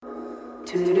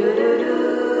Welcome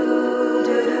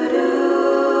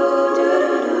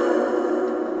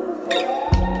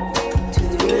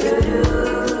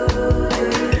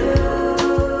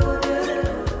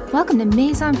to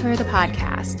Maison Fleur, the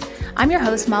podcast. I'm your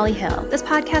host, Molly Hill. This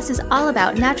podcast is all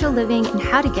about natural living and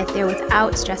how to get there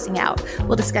without stressing out.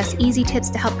 We'll discuss easy tips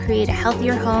to help create a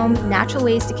healthier home, natural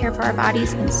ways to care for our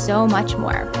bodies, and so much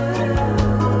more.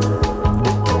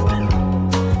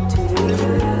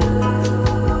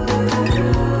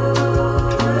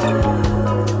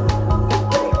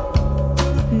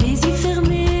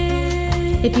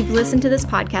 If you've listened to this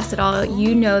podcast at all,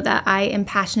 you know that I am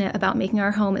passionate about making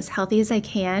our home as healthy as I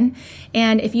can.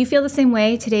 And if you feel the same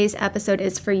way, today's episode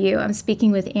is for you. I'm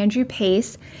speaking with Andrew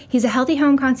Pace. He's a healthy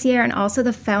home concierge and also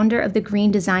the founder of the Green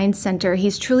Design Center.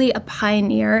 He's truly a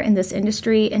pioneer in this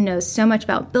industry and knows so much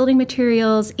about building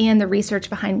materials and the research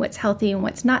behind what's healthy and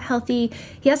what's not healthy.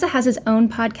 He also has his own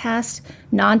podcast,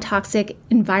 Non-Toxic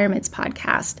Environments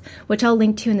Podcast, which I'll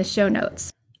link to in the show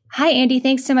notes. Hi, Andy.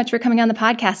 Thanks so much for coming on the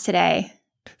podcast today.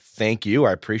 Thank you.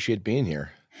 I appreciate being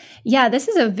here. Yeah, this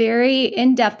is a very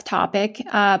in-depth topic,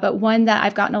 but one that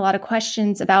I've gotten a lot of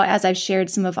questions about as I've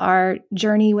shared some of our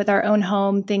journey with our own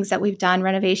home, things that we've done,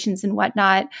 renovations and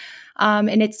whatnot.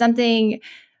 And it's something,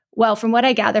 well, from what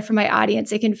I gather from my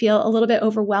audience, it can feel a little bit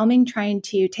overwhelming trying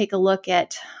to take a look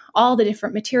at all the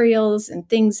different materials and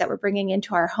things that we're bringing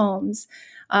into our homes.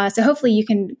 So hopefully you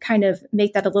can kind of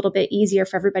make that a little bit easier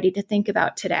for everybody to think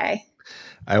about today.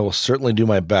 I will certainly do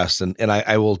my best, and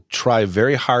I will try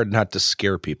very hard not to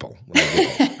scare people when I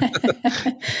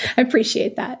do. I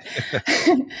appreciate that.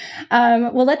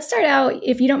 Well, let's start out,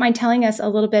 if you don't mind telling us a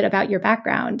little bit about your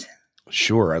background.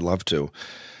 Sure, I'd love to.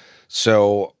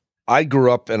 So I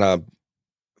grew up in a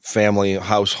family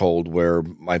household where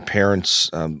my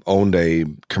parents owned a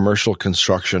commercial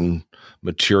construction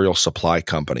material supply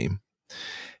company.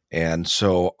 And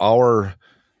so our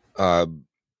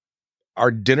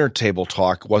dinner table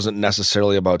talk wasn't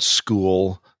necessarily about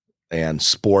school and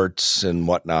sports and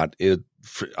whatnot. It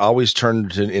always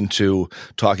turned into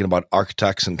talking about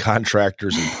architects and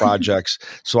contractors and projects.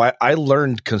 So I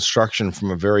learned construction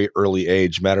from a very early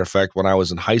age. Matter of fact, when I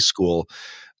was in high school,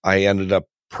 I ended up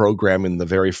programming the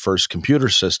very first computer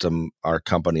system our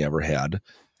company ever had.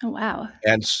 Oh, wow.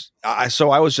 And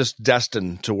so I was just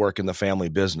destined to work in the family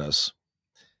business.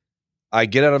 I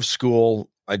get out of school.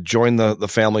 I joined the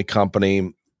family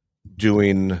company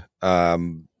doing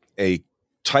a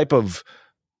type of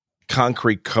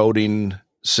concrete coating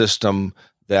system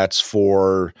that's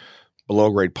for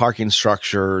below-grade parking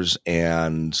structures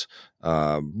and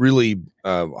really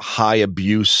high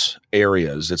abuse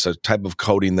areas. It's a type of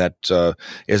coating that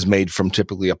is made from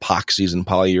typically epoxies and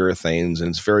polyurethanes, and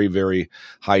it's very, very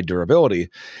high durability.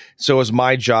 So it was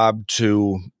my job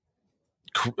to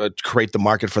create the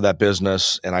market for that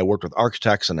business. And I worked with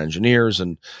architects and engineers.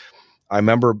 And I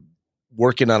remember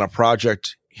working on a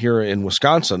project here in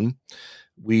Wisconsin.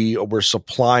 We were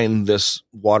supplying this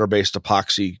water-based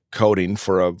epoxy coating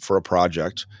for a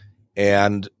project.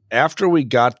 And after we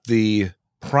got the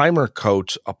primer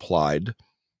coat applied,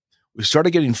 we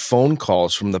started getting phone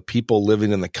calls from the people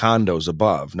living in the condos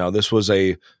above. Now, this was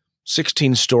a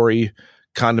 16-story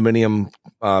condominium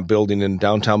building in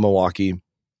downtown Milwaukee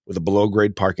with a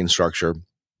below-grade parking structure.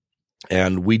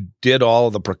 And we did all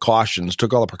the precautions,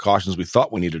 took all the precautions we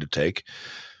thought we needed to take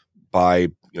by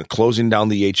closing down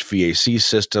the HVAC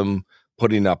system,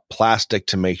 putting up plastic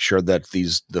to make sure that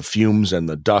the fumes and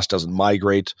the dust doesn't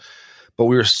migrate. But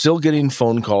we were still getting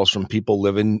phone calls from people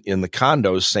living in the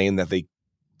condos saying that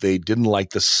they didn't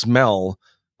like the smell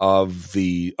of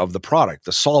the product,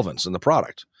 the solvents in the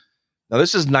product. Now,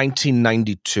 this is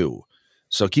 1992.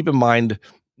 So keep in mind,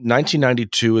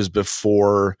 1992 is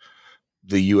before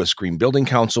the U.S. Green Building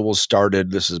Council was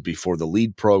started. This is before the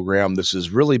LEED program. This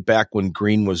is really back when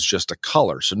green was just a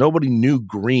color. So nobody knew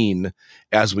green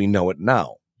as we know it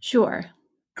now. Sure.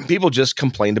 And people just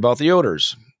complained about the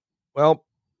odors. Well,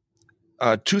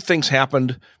 two things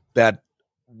happened that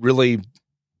really,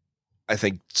 I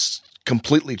think,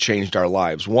 completely changed our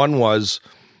lives. One was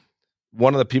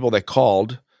one of the people that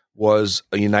called was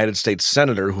a United States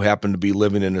senator who happened to be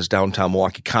living in his downtown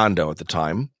Milwaukee condo at the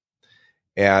time.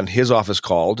 And his office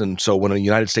called. And so when a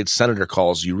United States senator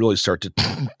calls, you really start to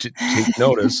take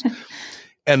notice.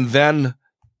 And then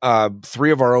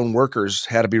 3 of our own workers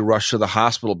had to be rushed to the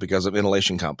hospital because of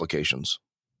inhalation complications.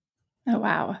 Oh,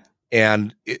 wow.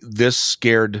 And this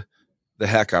scared the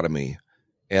heck out of me.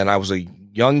 And I was a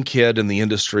young kid in the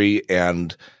industry,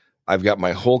 and I've got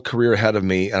my whole career ahead of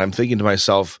me. And I'm thinking to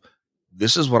myself,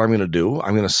 this is what I'm going to do.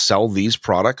 I'm going to sell these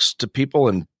products to people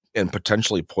and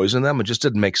potentially poison them. It just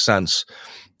didn't make sense.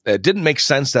 It didn't make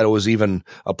sense that it was even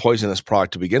a poisonous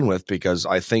product to begin with, because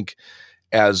I think,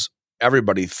 as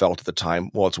everybody felt at the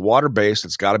time, well, it's water-based,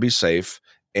 it's got to be safe,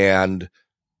 and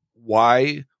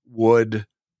why would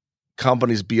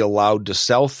companies be allowed to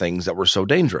sell things that were so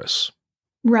dangerous?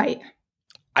 Right.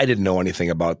 I didn't know anything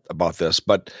about this,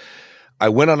 but I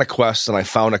went on a quest and I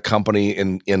found a company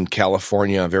in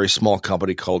California, a very small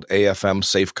company called AFM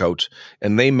SafeCoat,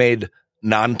 and they made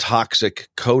non-toxic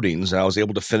coatings, and I was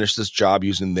able to finish this job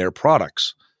using their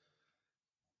products.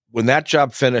 When that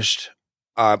job finished,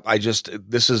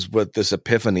 this is what this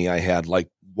epiphany I had, like,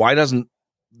 why doesn't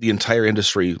the entire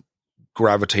industry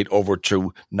gravitate over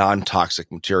to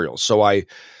non-toxic materials? So I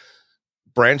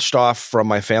branched off from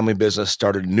my family business,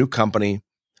 started a new company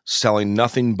selling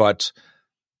nothing but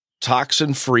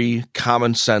toxin-free,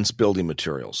 common sense building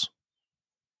materials.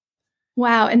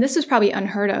 Wow. And this was probably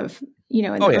unheard of, in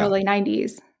the early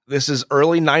 90s. This is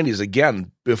early 90s,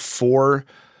 again, before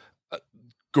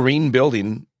green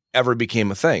building ever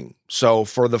became a thing. So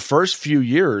for the first few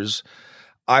years,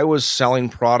 I was selling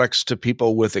products to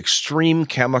people with extreme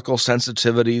chemical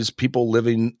sensitivities, people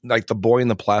living like the boy in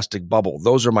the plastic bubble.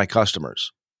 Those are my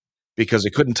customers, because they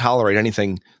couldn't tolerate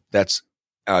anything that's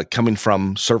coming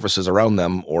from surfaces around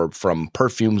them or from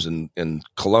perfumes and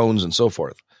colognes and so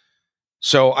forth.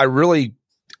 So I really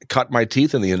cut my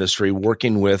teeth in the industry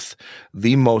working with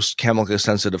the most chemically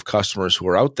sensitive customers who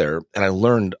are out there, and I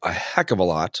learned a heck of a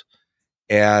lot,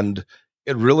 and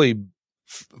it really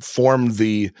formed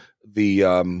the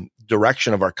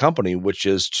direction of our company, which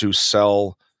is to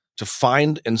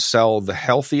find and sell the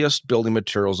healthiest building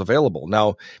materials available.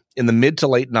 Now, in the mid to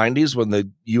late 90s, when the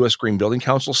U.S. Green Building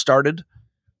Council started,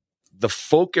 the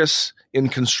focus in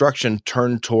construction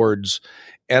turned towards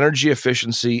energy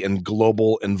efficiency and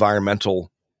global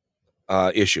environmental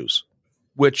issues,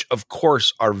 which of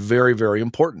course are very, very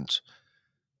important.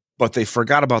 But they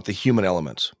forgot about the human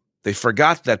element. They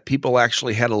forgot that people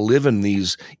actually had to live in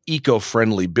these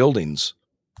eco-friendly buildings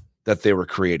that they were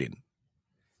creating.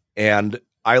 And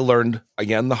I learned,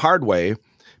 again, the hard way,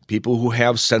 people who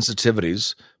have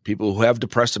sensitivities, people who have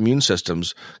depressed immune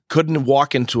systems, couldn't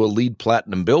walk into a LEED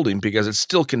Platinum building because it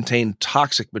still contained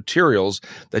toxic materials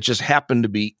that just happened to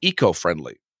be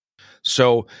eco-friendly.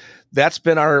 So that's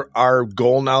been our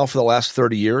goal now for the last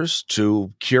 30 years,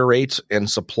 to curate and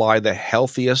supply the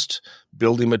healthiest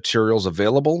building materials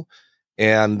available.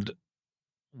 And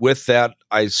with that,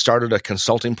 I started a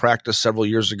consulting practice several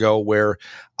years ago where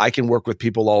I can work with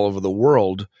people all over the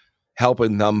world,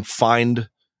 helping them find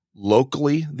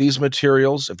locally these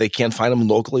materials. If they can't find them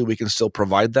locally, we can still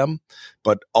provide them.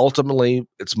 But ultimately,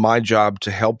 it's my job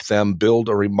to help them build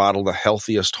or remodel the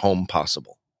healthiest home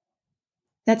possible.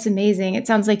 That's amazing. It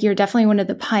sounds like you're definitely one of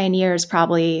the pioneers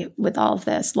probably with all of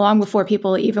this, long before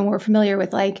people even were familiar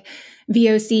with like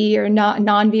VOC or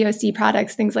non-VOC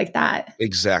products, things like that.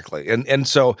 Exactly. And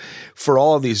so for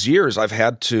all of these years, I've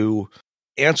had to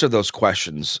answer those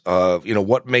questions of,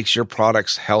 what makes your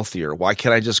products healthier? Why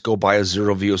can't I just go buy a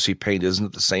zero VOC paint? Isn't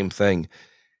it the same thing?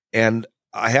 And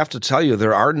I have to tell you,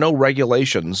 there are no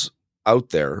regulations out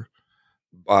there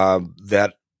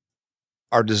that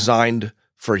are designed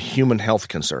for human health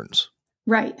concerns.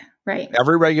 Right.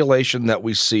 Every regulation that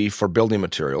we see for building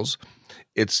materials,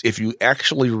 it's, if you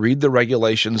actually read the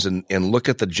regulations and look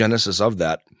at the genesis of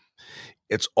that,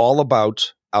 it's all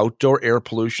about outdoor air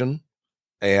pollution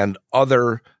and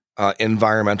other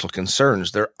environmental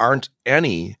concerns. There aren't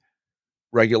any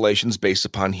regulations based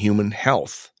upon human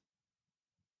health.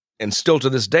 And still to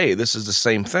this day, this is the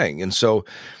same thing. And so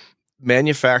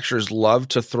manufacturers love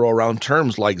to throw around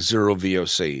terms like zero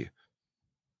VOC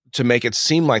to make it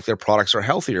seem like their products are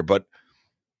healthier. But,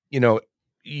 you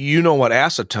know what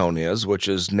acetone is, which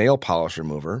is nail polish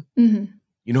remover. Mm-hmm.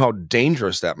 You know how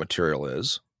dangerous that material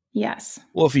is. Yes.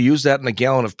 Well, if you use that in a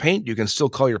gallon of paint, you can still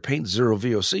call your paint zero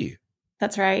VOC.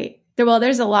 That's right.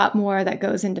 There's a lot more that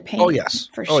goes into paint. Oh, yes.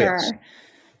 For sure. Yes.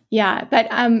 Yeah. But,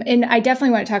 and I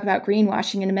definitely want to talk about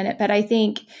greenwashing in a minute, but I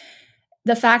think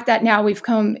the fact that now we've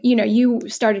come, you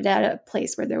started at a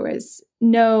place where there was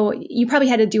you probably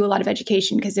had to do a lot of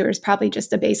education because there was probably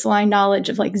just a baseline knowledge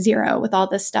of like zero with all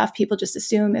this stuff. People just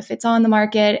assume if it's on the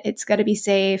market, it's got to be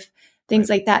safe,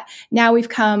 things like that. Now we've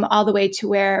come all the way to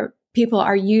where people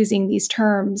are using these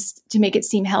terms to make it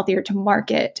seem healthier to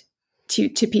market to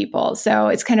people. So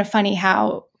it's kind of funny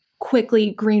how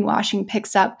quickly greenwashing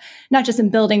picks up, not just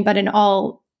in building, but in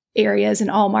all areas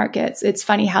and all markets. It's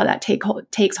funny how that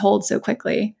takes hold so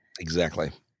quickly.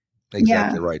 Exactly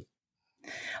right.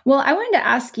 Well, I wanted to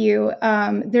ask you,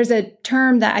 there's a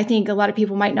term that I think a lot of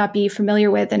people might not be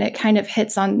familiar with, and it kind of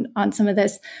hits on some of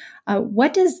this.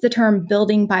 What does the term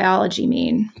building biology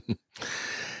mean?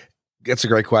 That's a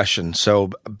great question. So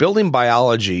building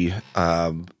biology,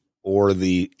 or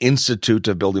the Institute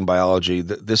of Building Biology,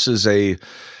 this is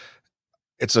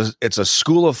it's a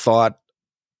school of thought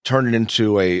turned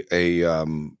into a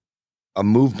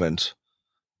movement.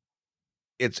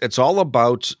 It's all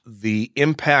about the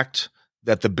impact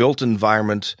that the built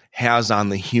environment has on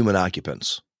the human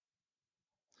occupants.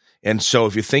 And so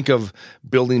if you think of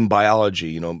building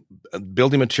biology,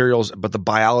 building materials, but the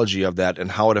biology of that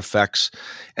and how it affects,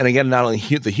 and again, not only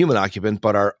the human occupant,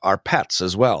 but our pets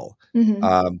as well.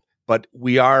 Mm-hmm. But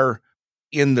we are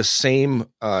in the same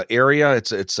area.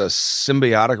 It's a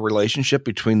symbiotic relationship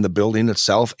between the building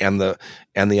itself and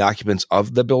the occupants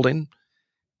of the building.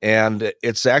 And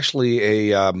it's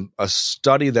actually a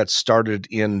study that started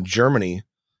in Germany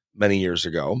many years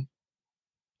ago,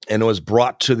 and it was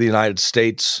brought to the United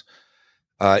States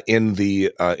in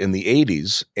the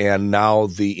 80s, and now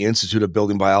the Institute of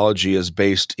Building Biology is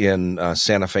based in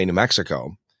Santa Fe, New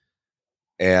Mexico.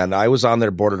 And I was on their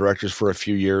board of directors for a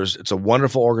few years. It's a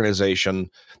wonderful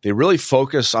organization. They really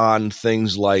focus on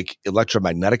things like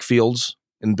electromagnetic fields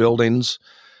in buildings.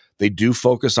 They do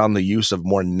focus on the use of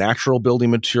more natural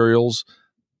building materials,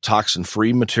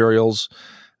 toxin-free materials.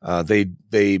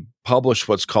 They publish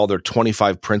what's called their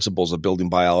 25 Principles of Building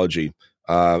Biology,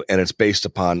 and it's based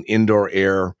upon indoor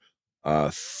air,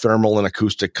 thermal and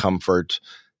acoustic comfort,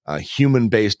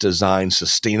 human-based design,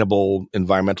 sustainable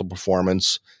environmental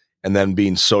performance, and then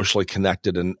being socially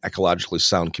connected and ecologically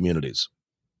sound communities.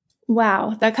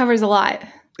 Wow, that covers a lot.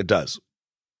 It does.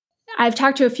 I've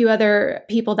talked to a few other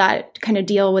people that kind of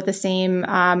deal with the same,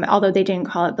 although they didn't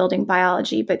call it building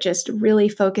biology, but just really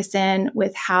focus in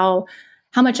with how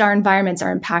much our environments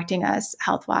are impacting us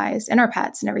health-wise and our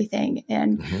pets and everything.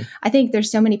 And I think there's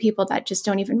so many people that just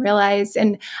don't even realize.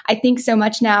 And I think so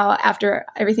much now after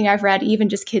everything I've read, even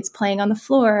just kids playing on the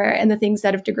floor and the things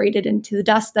that have degraded into the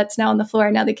dust that's now on the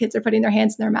floor. Now the kids are putting their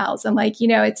hands in their mouths. I'm like,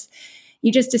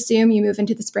 you just assume you move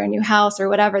into this brand new house or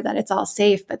whatever, that it's all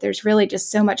safe, but there's really just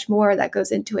so much more that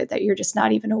goes into it that you're just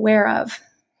not even aware of.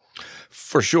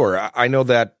 For sure. I know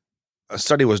that a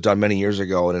study was done many years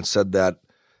ago, and it said that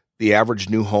the average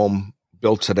new home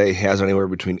built today has anywhere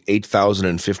between 8,000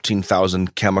 and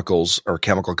 15,000 chemicals or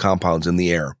chemical compounds in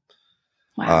the air.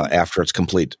 Wow. After it's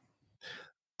complete.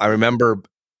 I remember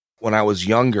when I was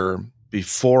younger,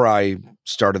 before I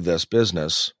started this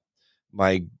business,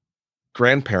 my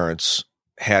grandparents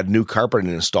had new carpeting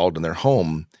installed in their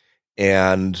home,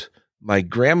 and my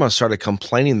grandma started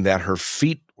complaining that her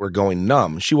feet were going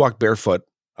numb. She walked barefoot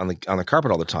on the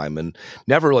carpet all the time and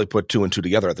never really put two and two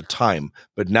together at the time.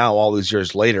 But now, all these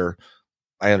years later,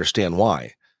 I understand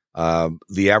why.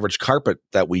 The average carpet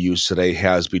that we use today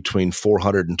has between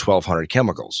 400 and 1,200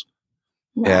 chemicals.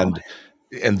 Wow.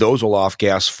 And those will off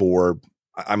gas for,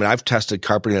 I've tested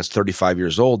carpeting that's 35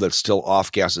 years old that's still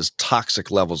off gases toxic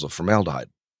levels of formaldehyde.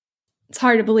 It's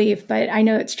hard to believe, but I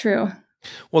know it's true.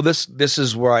 Well, this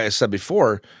is where I said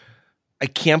before, I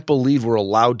can't believe we're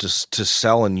allowed to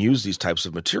sell and use these types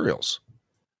of materials.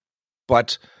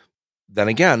 But then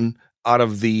again, out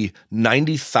of the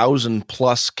 90,000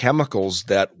 plus chemicals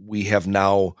that we have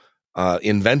now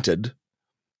invented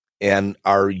and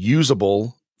are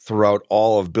usable throughout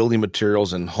all of building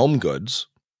materials and home goods,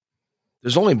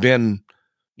 there's only been,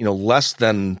 less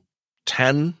than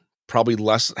 10, probably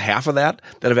less, half of that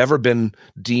have ever been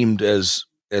deemed as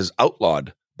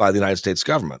outlawed by the United States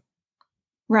government.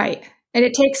 Right. And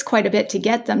it takes quite a bit to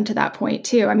get them to that point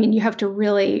too. I mean, you have to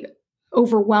really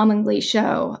overwhelmingly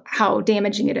show how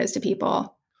damaging it is to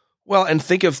people. Well, and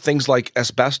think of things like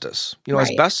asbestos. Right.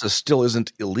 Asbestos still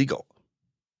isn't illegal.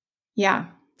 Yeah.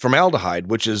 Formaldehyde,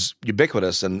 which is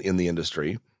ubiquitous in the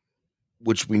industry,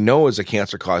 which we know is a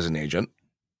cancer-causing agent,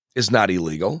 is not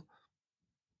illegal.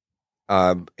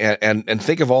 And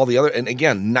think of all the other, and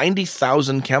again,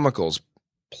 90,000 chemicals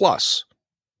plus.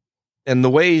 And the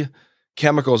way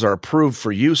chemicals are approved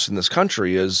for use in this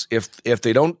country is if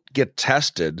they don't get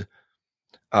tested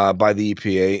by the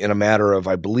EPA in a matter of,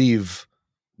 I believe,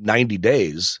 90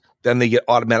 days, then they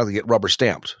automatically get rubber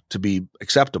stamped to be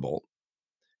acceptable.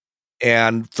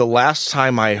 And the last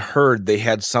time I heard, they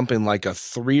had something like a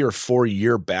 3 or 4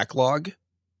 year backlog.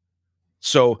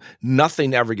 So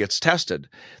nothing ever gets tested.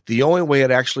 The only way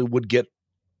it actually would get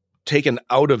taken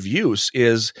out of use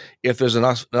is if there's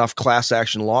enough class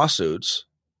action lawsuits.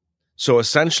 So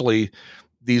essentially,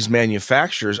 these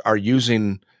manufacturers are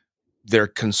using their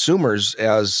consumers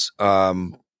as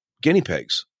guinea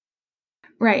pigs.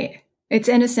 Right. It's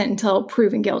innocent until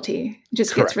proven guilty. It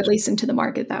just Correct. Gets released into the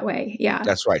market that way. Yeah.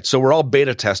 That's right. So we're all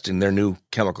beta testing their new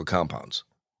chemical compounds.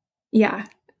 Yeah.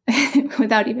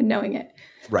 Without even knowing it.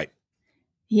 Right.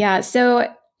 Yeah. So,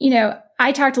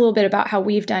 I talked a little bit about how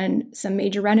we've done some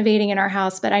major renovating in our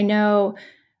house, but I know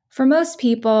for most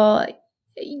people,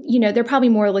 they're probably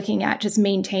more looking at just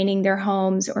maintaining their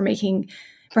homes or making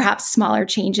perhaps smaller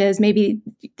changes, maybe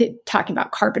talking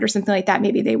about carpet or something like that.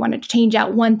 Maybe they wanted to change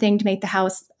out one thing to make the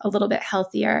house a little bit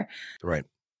healthier. Right.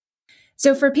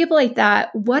 So for people like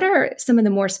that, what are some of the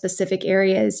more specific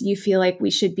areas you feel like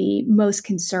we should be most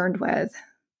concerned with?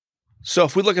 So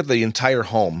if we look at the entire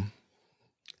home,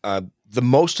 the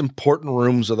most important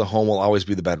rooms of the home will always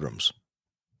be the bedrooms.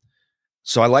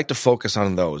 So I like to focus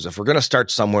on those. If we're going to start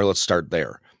somewhere, let's start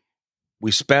there.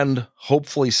 We spend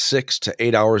hopefully 6 to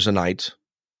 8 hours a night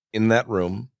in that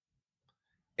room,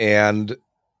 and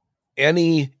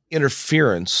any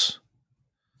interference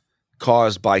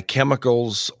caused by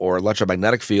chemicals or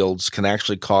electromagnetic fields can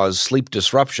actually cause sleep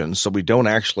disruption, so we don't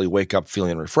actually wake up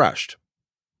feeling refreshed.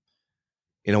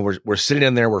 We're sitting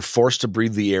in there, we're forced to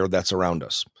breathe the air that's around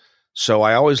us. So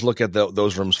I always look at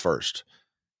those rooms first.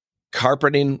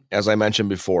 Carpeting, as I mentioned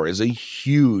before, is a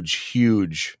huge,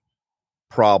 huge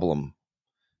problem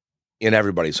in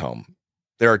everybody's home.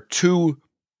 There are 2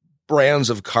 brands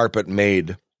of carpet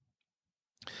made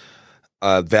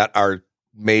that are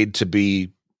made to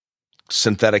be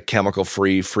synthetic, chemical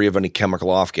free of any chemical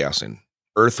off-gassing.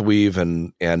 Earthweave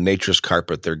and Nature's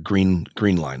Carpet, they're green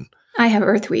line. I have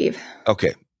Earthweave.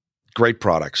 Okay, great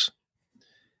products.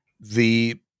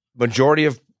 The majority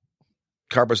of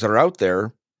carpets that are out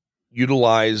there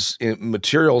utilize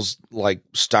materials like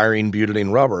styrene,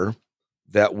 butadiene, rubber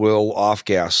that will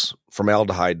off-gas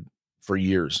formaldehyde for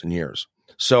years and years.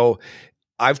 So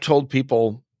I've told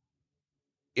people,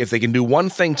 if they can do one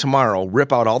thing tomorrow,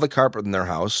 rip out all the carpet in their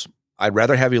house. I'd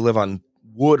rather have you live on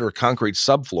wood or concrete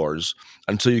subfloors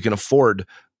until you can afford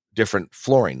different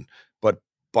flooring. But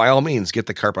by all means, get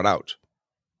the carpet out.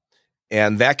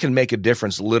 And that can make a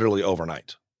difference literally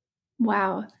overnight.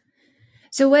 Wow.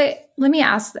 So let me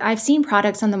ask, I've seen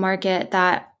products on the market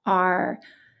that are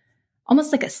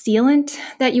almost like a sealant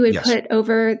that you would put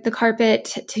over the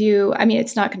carpet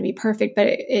it's not going to be perfect, but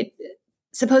it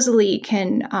supposedly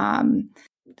can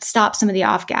stop some of the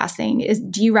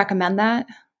off-gassing. Do you recommend that?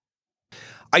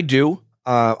 I do,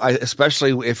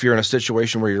 especially if you're in a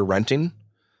situation where you're renting,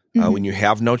 when you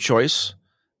have no choice.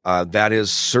 That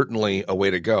is certainly a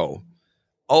way to go.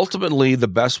 Ultimately, the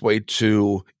best way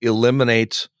to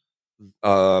eliminate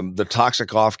the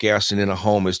toxic off-gassing in a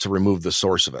home is to remove the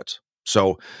source of it.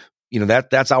 So,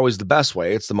 that's always the best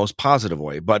way. It's the most positive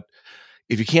way. But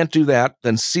if you can't do that,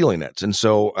 then sealing it. And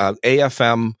so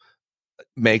AFM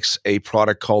makes a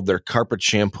product called their Carpet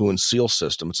Shampoo and Seal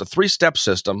System. It's a 3-step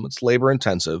system. It's labor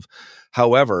intensive.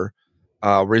 However,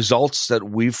 results that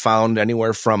we've found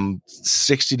anywhere from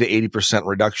 60 to 80%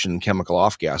 reduction in chemical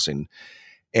off-gassing.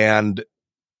 And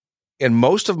in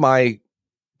most of my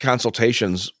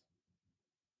consultations,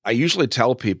 I usually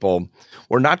tell people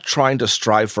we're not trying to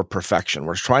strive for perfection.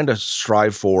 We're trying to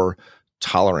strive for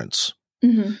tolerance.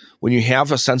 Mm-hmm. When you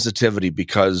have a sensitivity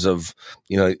because of,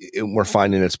 we're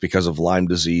finding it's because of Lyme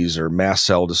disease or mast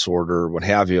cell disorder or what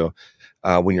have you,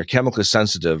 when you're chemically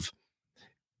sensitive,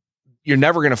 you're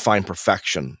never going to find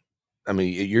perfection. I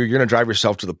mean, you're going to drive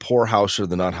yourself to the poorhouse or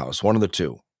the nut house, one of the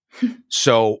two.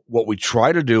 So what we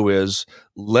try to do is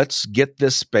let's get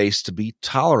this space to be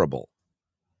tolerable.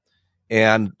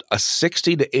 And a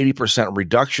 60 to 80%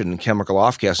 reduction in chemical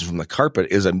off-gassing from the carpet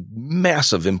is a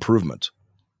massive improvement.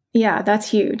 Yeah, that's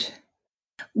huge.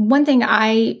 One thing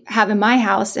I have in my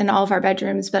house in all of our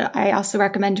bedrooms, but I also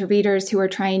recommend to readers who are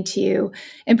trying to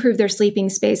improve their sleeping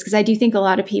space, because I do think a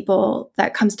lot of people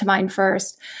that comes to mind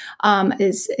first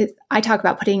is I talk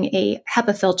about putting a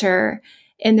HEPA filter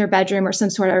in their bedroom or some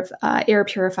sort of air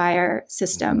purifier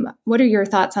system. What are your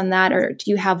thoughts on that? Or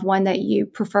do you have one that you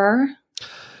prefer?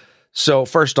 So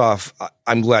first off,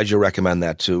 I'm glad you recommend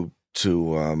that to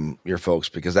your folks,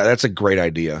 because that's a great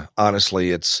idea.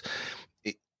 Honestly,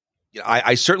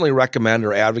 I certainly recommend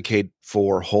or advocate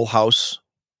for whole house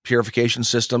purification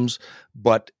systems,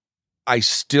 but I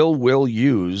still will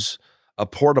use a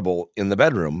portable in the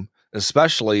bedroom,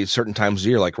 especially certain times of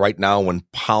year, like right now when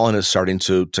pollen is starting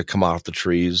to come off the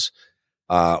trees,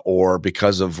 or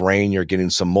because of rain, you're getting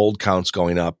some mold counts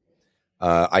going up.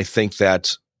 I think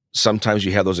that sometimes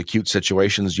you have those acute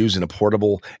situations. Using a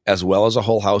portable as well as a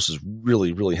whole house is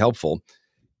really, really helpful.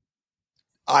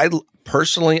 I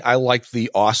like the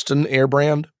Austin Air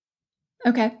brand.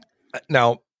 Okay.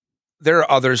 Now, there are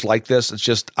others like this. It's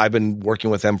just I've been working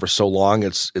with them for so long.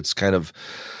 It's kind of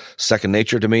second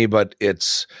nature to me, but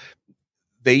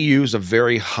they use a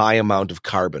very high amount of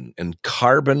carbon, and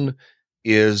carbon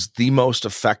is the most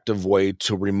effective way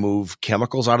to remove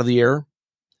chemicals out of the air.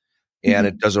 And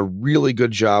it does a really good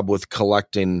job with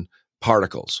collecting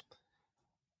particles.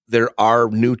 There are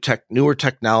newer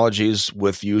technologies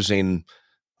with using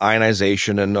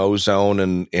ionization and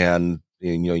ozone and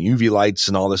UV lights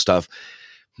and all this stuff.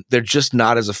 They're just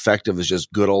not as effective as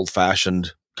just good old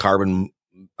fashioned carbon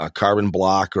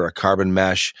block or a carbon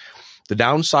mesh. The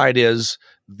downside is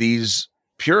these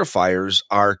purifiers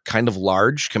are kind of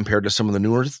large compared to some of the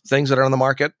newer things that are on the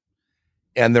market.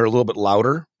 And they're a little bit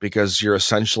louder because you're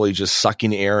essentially just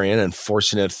sucking air in and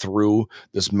forcing it through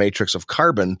this matrix of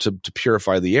carbon to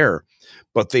purify the air.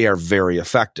 But they are very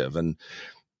effective. And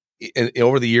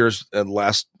over the years, the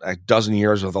last dozen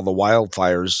years with all the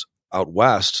wildfires out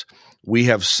west, we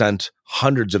have sent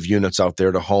hundreds of units out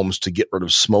there to homes to get rid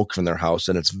of smoke from their house.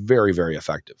 And it's very, very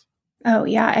effective. Oh,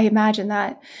 yeah, I imagine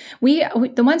that.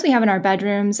 The ones we have in our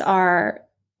bedrooms I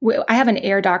have an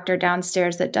air doctor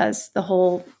downstairs that does that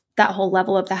whole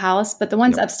level of the house, but the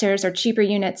ones upstairs are cheaper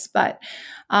units, but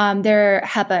they're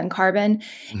HEPA and carbon,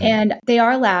 mm-hmm. and they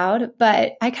are loud,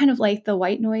 but I kind of like the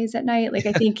white noise at night. Like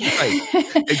I think,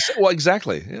 well,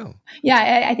 exactly. Yeah.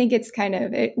 Yeah. I think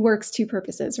it works two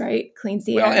purposes, right? Cleans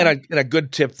the air. And a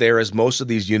good tip there is most of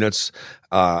these units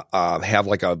have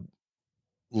like a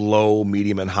low,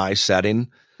 medium, and high setting.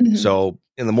 Mm-hmm. So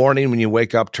in the morning when you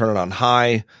wake up, turn it on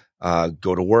high.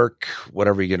 Go to work,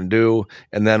 whatever you're going to do.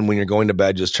 And then when you're going to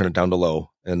bed, just turn it down to low.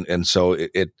 And so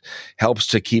it helps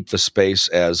to keep the space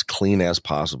as clean as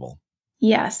possible.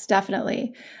 Yes,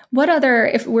 definitely.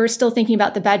 If we're still thinking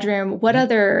about the bedroom, what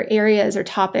other areas or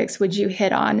topics would you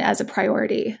hit on as a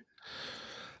priority?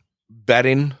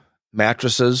 Bedding,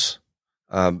 mattresses.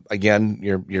 Again,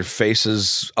 your face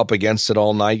is up against it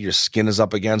all night. Your skin is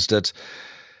up against it.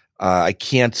 I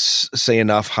can't say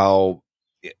enough how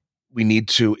we need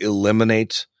to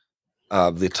eliminate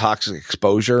the toxic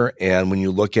exposure. And when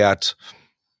you look at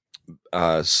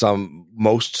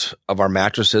most of our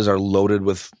mattresses are loaded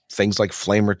with things like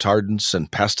flame retardants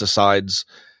and pesticides.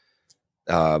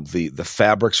 The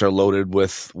fabrics are loaded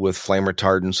with flame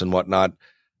retardants and whatnot.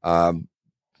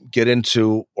 Get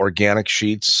into organic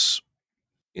sheets,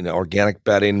 organic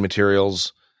bedding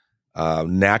materials,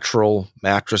 natural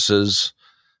mattresses.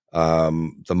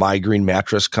 The My Green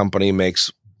Mattress Company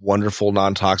makes wonderful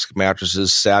non-toxic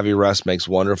mattresses. Savvy Rest makes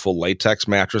wonderful latex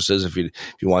mattresses if you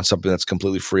want something that's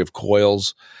completely free of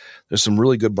coils. There's some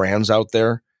really good brands out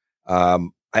there. I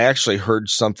actually heard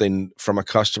something from a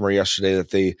customer yesterday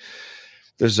that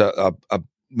there's a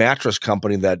mattress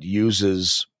company that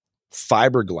uses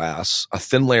fiberglass, a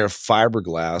thin layer of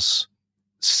fiberglass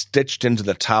stitched into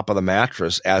the top of the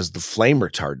mattress as the flame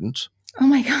retardant. Oh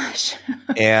my gosh.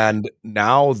 And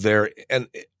now their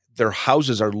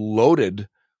houses are loaded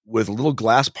with little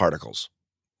glass particles.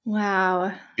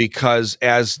 Wow. Because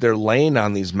as they're laying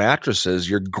on these mattresses,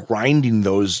 you're grinding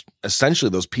those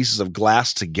pieces of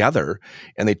glass together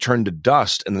and they turn to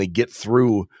dust and they get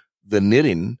through the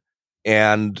knitting.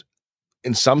 And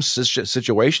in some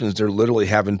situations, they're literally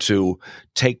having to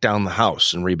take down the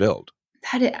house and rebuild.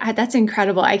 That's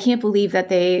incredible. I can't believe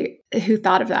that who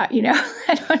thought of that,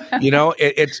 I don't know.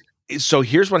 So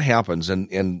here's what happens. And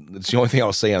it's the only thing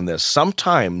I'll say on this.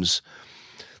 Sometimes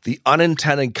the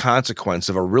unintended consequence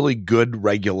of a really good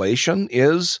regulation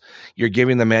is you're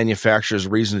giving the manufacturers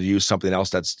reason to use something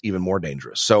else that's even more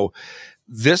dangerous. So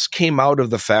this came out of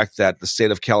the fact that the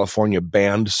state of California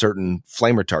banned certain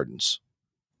flame retardants.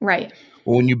 Right.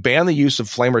 Well, when you ban the use of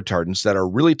flame retardants that are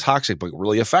really toxic but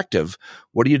really effective,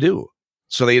 what do?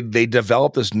 So they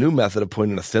developed this new method of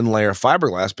putting in a thin layer of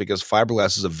fiberglass because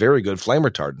fiberglass is a very good flame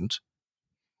retardant.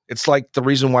 It's like the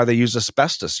reason why they used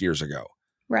asbestos years ago.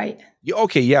 Right.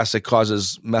 Okay, yes, it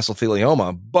causes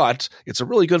mesothelioma, but it's a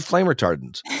really good flame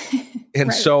retardant. And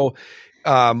right. So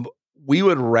we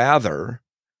would rather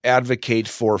advocate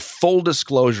for full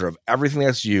disclosure of everything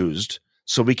that's used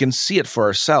so we can see it for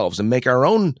ourselves and make our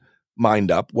own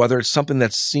mind up whether it's something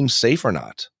that seems safe or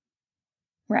not.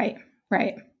 Right.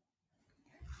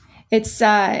 It's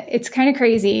kind of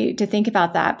crazy to think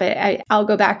about that, but I'll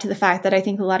go back to the fact that I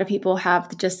think a lot of people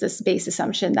have just this base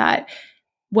assumption that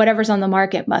whatever's on the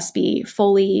market must be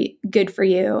fully good for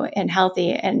you and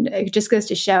healthy. And it just goes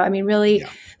to show, really,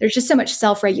 There's just so much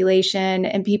self-regulation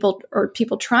and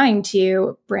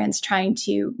brands trying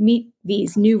to meet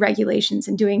these new regulations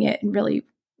and doing it in really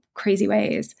crazy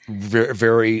ways. Very,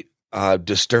 very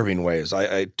disturbing ways.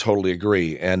 I totally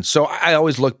agree. And so I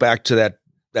always look back to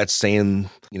that saying,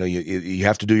 you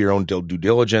have to do your own due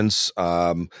diligence,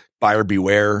 buyer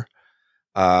beware.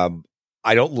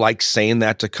 I don't like saying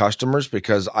that to customers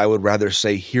because I would rather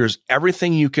say, here's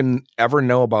everything you can ever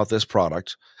know about this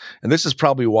product. And this is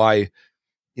probably why,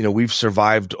 we've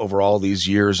survived over all these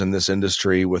years in this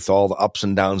industry with all the ups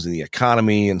and downs in the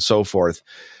economy and so forth.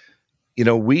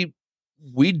 We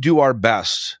we do our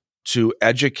best to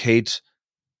educate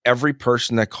every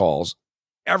person that calls,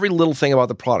 every little thing about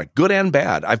the product, good and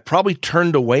bad. I've probably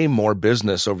turned away more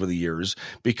business over the years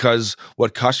because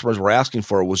what customers were asking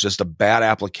for was just a bad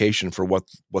application for what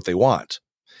they want.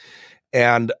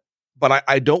 But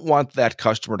I don't want that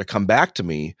customer to come back to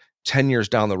me 10 years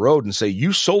down the road and say,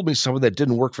 you sold me something that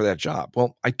didn't work for that job.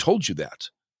 Well, I told you that.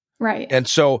 Right. And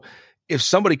so if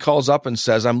somebody calls up and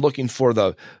says, I'm looking for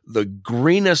the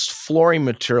greenest flooring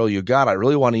material you got, I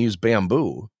really want to use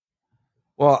bamboo.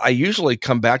 Well, I usually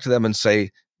come back to them and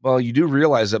say, well, you do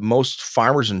realize that most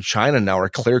farmers in China now are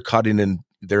clear cutting in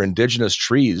their indigenous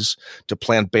trees to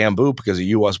plant bamboo because the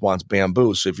U.S. wants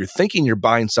bamboo. So if you're thinking you're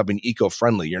buying something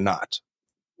eco-friendly, you're not.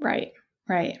 Right.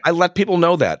 Right. I let people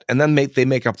know that, and then they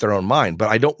make up their own mind. But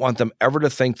I don't want them ever to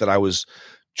think that I was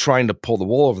trying to pull the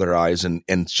wool over their eyes and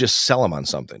just sell them on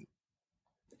something.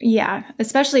 Yeah,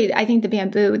 especially I think the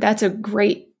bamboo, that's a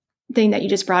great thing that you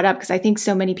just brought up because I think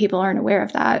so many people aren't aware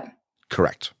of that.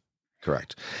 Correct.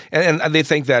 And they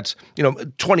think that,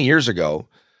 30 years ago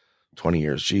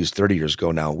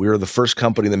now, we were the first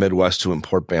company in the Midwest to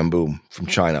import bamboo from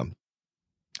China.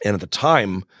 And at the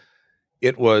time,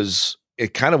 it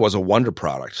kind of was a wonder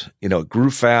product. It grew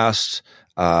fast.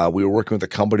 We were working with a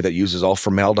company that uses all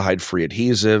formaldehyde-free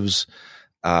adhesives,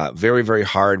 very, very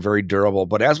hard, very durable.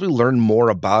 But as we learned more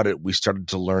about it, we started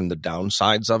to learn the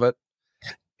downsides of it.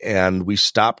 And we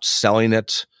stopped selling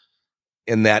it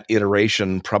in that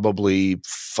iteration probably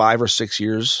 5 or 6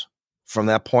 years from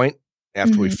that point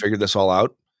after we figured this all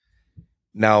out.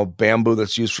 Now, bamboo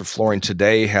that's used for flooring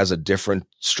today has a different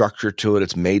structure to it.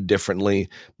 It's made differently,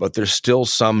 but there's still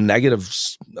some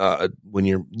negatives when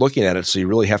you're looking at it. So you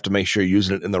really have to make sure you're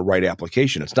using it in the right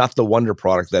application. It's not the wonder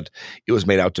product that it was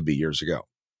made out to be years ago.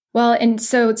 Well, and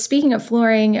so speaking of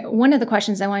flooring, one of the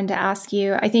questions I wanted to ask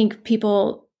you, I think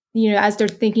people, as they're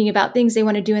thinking about things they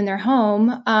want to do in their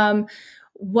home,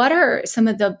 what are some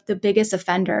of the biggest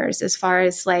offenders as far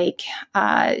as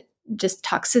just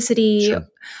toxicity? Sure.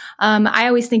 I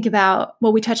always think about,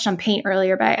 we touched on paint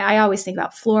earlier, but I always think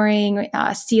about flooring,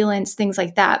 sealants, things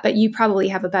like that. But you probably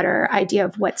have a better idea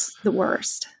of what's the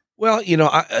worst. Well,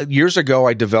 years ago,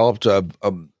 I developed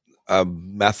a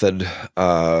method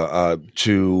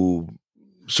to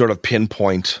sort of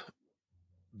pinpoint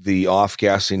the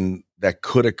off-gassing that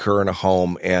could occur in a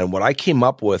home. And what I came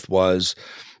up with was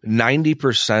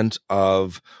 90%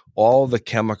 of all the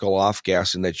chemical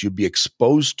off-gassing that you'd be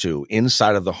exposed to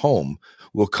inside of the home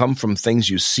will come from things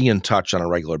you see and touch on a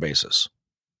regular basis.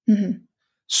 Mm-hmm.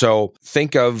 So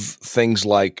think of things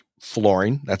like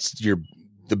flooring. That's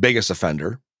the biggest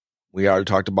offender. We already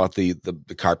talked about the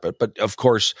carpet, but of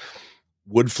course,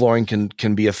 wood flooring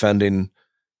can be offending.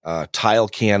 Tile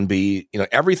can be.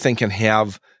 Everything can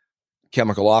have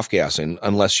chemical off-gassing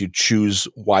unless you choose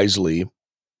wisely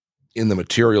in the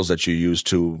materials that you use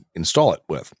to install it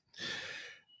with.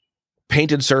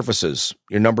 Painted surfaces,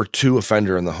 your number 2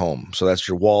 offender in the home. So that's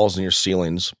your walls and your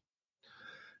ceilings.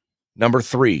 Number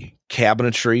 3,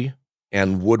 cabinetry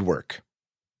and woodwork.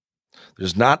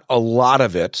 There's not a lot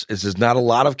of it. There's not a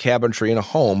lot of cabinetry in a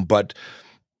home, but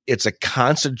it's a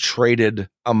concentrated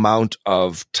amount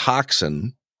of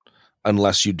toxin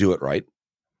unless you do it right.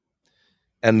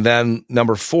 And then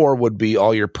number 4 would be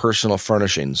all your personal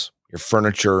furnishings, your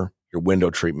furniture, your window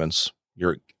treatments,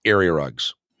 your area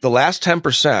rugs. The last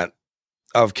 10%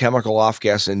 of chemical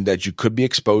off-gassing that you could be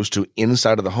exposed to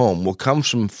inside of the home will come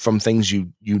from things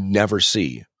you never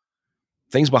see.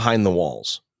 Things behind the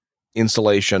walls,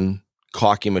 insulation,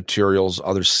 caulking materials,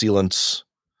 other sealants,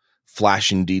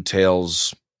 flashing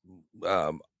details,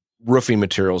 roofing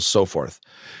materials, so forth.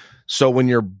 So when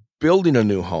you're building a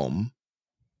new home,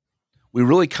 we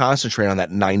really concentrate on that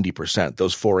 90%,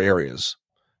 those 4 areas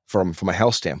from a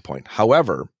health standpoint.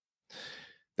 However,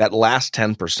 that last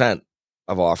 10%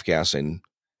 of off-gassing,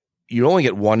 you only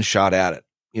get one shot at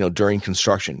it, during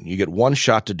construction. You get one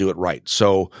shot to do it right.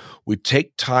 So we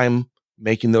take time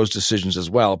making those decisions as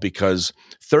well, because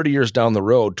 30 years down the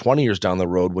road, 20 years down the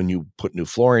road, when you put new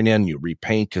flooring in, you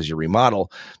repaint because you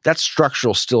remodel, that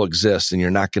structural still exists and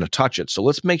you're not going to touch it. So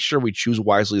let's make sure we choose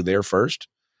wisely there first.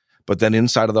 But then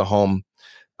inside of the home,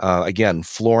 again,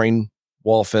 flooring,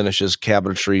 wall finishes,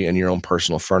 cabinetry, and your own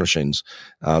personal furnishings.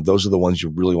 Those are the ones you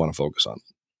really want to focus on.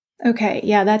 Okay.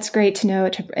 Yeah, that's great to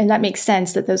know. And that makes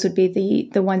sense that those would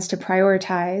be the ones to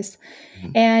prioritize.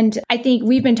 Mm-hmm. And I think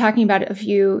we've been talking about a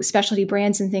few specialty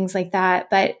brands and things like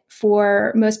that. But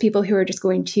for most people who are just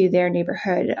going to their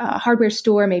neighborhood hardware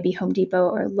store, maybe Home Depot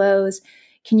or Lowe's,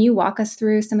 can you walk us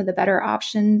through some of the better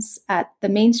options at the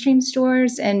mainstream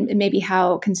stores and maybe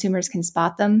how consumers can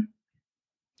spot them?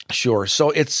 Sure.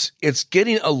 So it's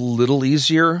getting a little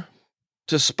easier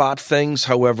to spot things.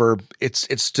 However, it's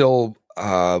still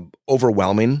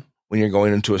overwhelming when you're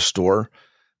going into a store.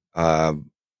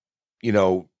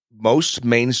 Most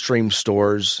mainstream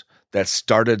stores that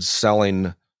started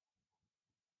selling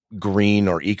green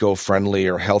or eco-friendly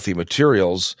or healthy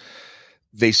materials,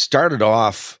 they started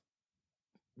off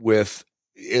with,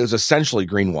 it was essentially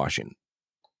greenwashing.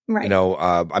 Right.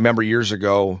 I remember years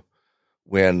ago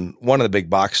when one of the big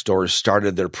box stores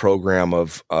started their program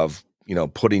of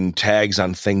putting tags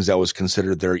on things that was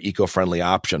considered their eco-friendly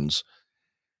options.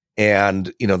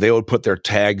 And, they would put their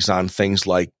tags on things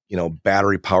like,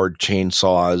 battery-powered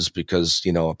chainsaws because,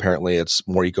 apparently it's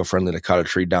more eco-friendly to cut a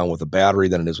tree down with a battery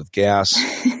than it is with gas.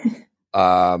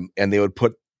 And they would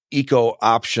put eco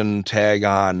option tag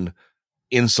on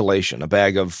insulation, a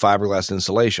bag of fiberglass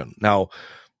insulation. Now,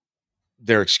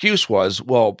 their excuse was,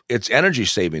 well, it's energy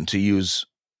saving to use,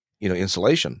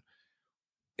 insulation.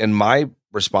 And my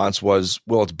response was,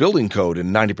 well, it's building code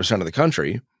in 90% of the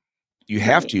country. You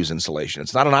have to use insulation.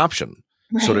 It's not an option.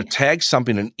 Right. So to tag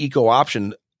something an eco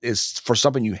option is for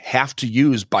something you have to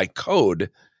use by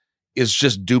code is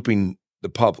just duping the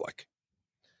public.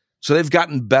 So they've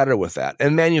gotten better with that.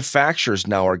 And manufacturers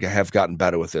now have gotten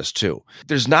better with this too.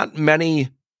 There's not many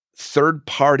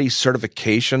third-party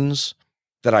certifications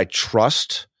that I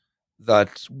trust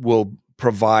that will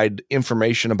provide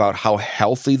information about how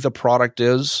healthy the product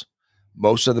is.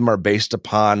 Most of them are based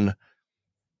upon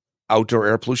outdoor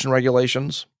air pollution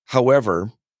regulations.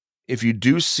 However, if you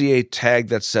do see a tag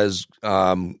that says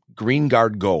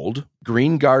GreenGuard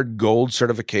Gold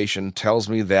certification tells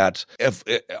me that if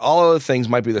all other things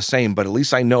might be the same, but at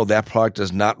least I know that product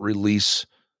does not release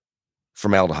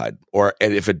formaldehyde, or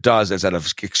if it does, it's at an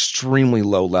extremely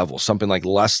low level, something like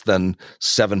less than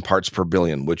 7 parts per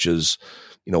billion, which is,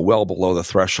 well below the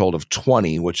threshold of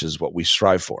 20, which is what we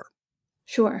strive for.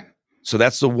 Sure. So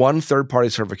that's the one third-party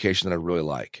certification that I really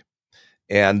like.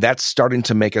 And that's starting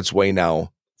to make its way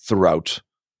now throughout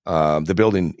the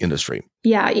building industry.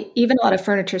 Yeah, even a lot of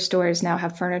furniture stores now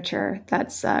have furniture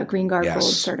that's GreenGuard Gold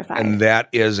certified. And that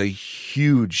is a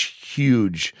huge,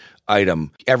 huge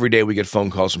item. Every day we get phone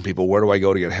calls from people, where do I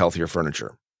go to get healthier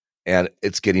furniture? And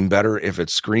it's getting better. If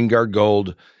it's GreenGuard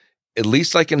Gold, at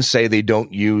least I can say they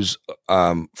don't use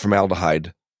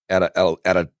formaldehyde at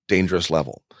a dangerous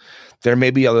level. There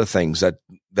may be other things that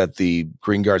the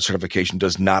GreenGuard certification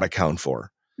does not account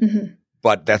for. Mm-hmm.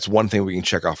 But that's one thing we can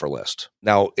check off our list.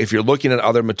 Now, if you're looking at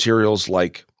other materials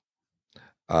like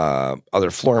other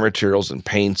floor materials and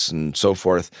paints and so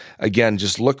forth, again,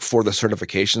 just look for the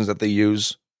certifications that they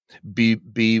use.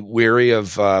 Be wary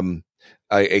of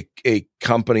a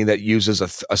company that uses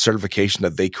a certification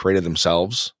that they created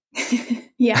themselves.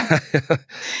 Yeah.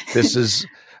 This is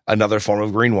another form of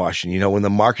greenwashing. When the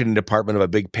marketing department of a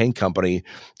big paint company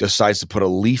decides to put a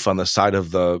leaf on the side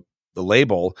of the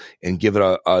label and give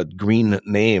it a green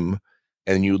name,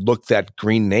 and you look that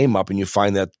green name up and you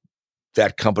find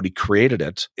that company created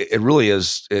it, it really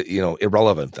is,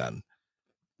 irrelevant then.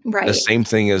 Right. The same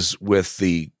thing is with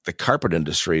the carpet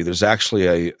industry. There's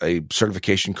actually a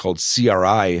certification called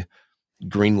CRI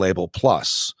Green Label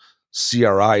Plus.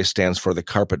 CRI stands for the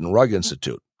Carpet and Rug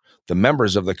Institute. The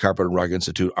members of the Carpet and Rug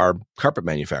Institute are carpet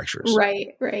manufacturers.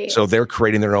 Right. So they're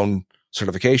creating their own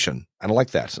certification. I don't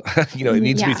like that. It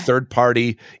needs to be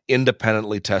third-party,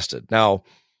 independently tested. Now,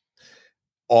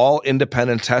 all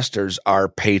independent testers are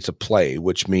pay to play,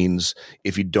 which means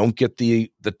if you don't get the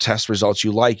test results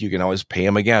you like, you can always pay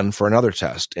them again for another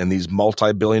test. And these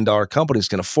multi-billion-dollar companies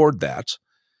can afford that.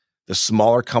 The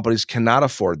smaller companies cannot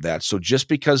afford that. So just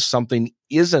because something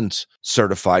isn't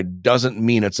certified doesn't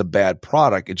mean it's a bad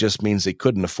product. It just means they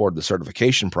couldn't afford the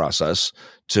certification process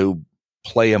to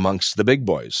play amongst the big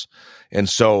boys. And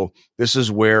so this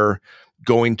is where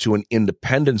going to an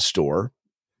independent store,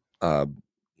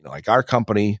 like our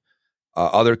company,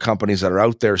 other companies that are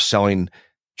out there selling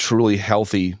truly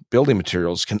healthy building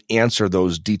materials can answer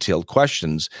those detailed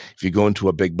questions. If you go into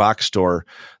a big box store,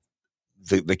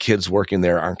 the kids working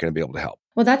there aren't going to be able to help.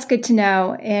 Well, that's good to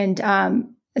know. And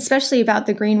especially about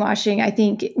the greenwashing, I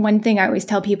think one thing I always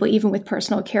tell people, even with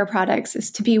personal care products,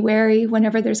 is to be wary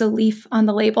whenever there's a leaf on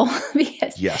the label,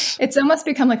 because it's almost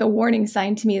become like a warning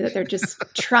sign to me that they're just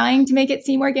trying to make it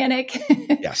seem organic.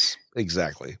 Yes,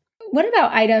 exactly. What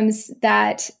about items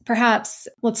that perhaps,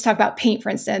 let's talk about paint, for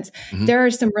instance. Mm-hmm. There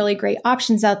are some really great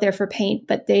options out there for paint,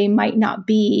 but they might not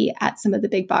be at some of the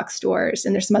big box stores.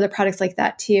 And there's some other products like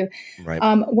that too. Right.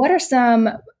 What are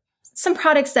some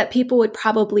products that people would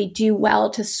probably do well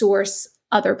to source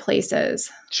other places?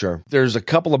 Sure. There's a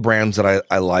couple of brands that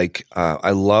I like.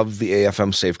 I love the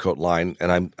AFM Safe Coat line,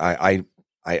 and I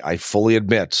I fully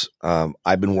admit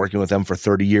I've been working with them for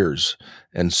 30 years.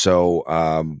 And so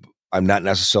I'm not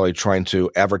necessarily trying to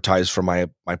advertise for my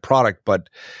product, but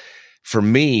for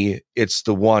me, it's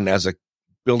the one as a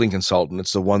building consultant,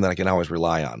 it's the one that I can always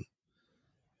rely on.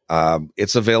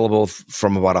 It's available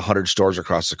from about 100 stores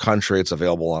across the country. It's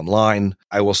available online.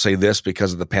 I will say this,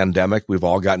 because of the pandemic, we've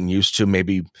all gotten used to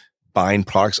maybe buying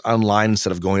products online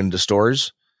instead of going into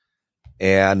stores.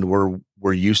 And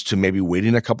we're used to maybe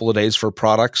waiting a couple of days for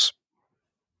products.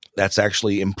 That's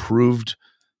actually improved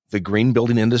the green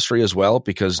building industry as well,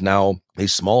 because now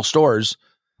these small stores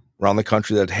around the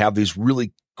country that have these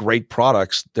really great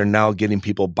products, they're now getting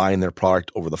people buying their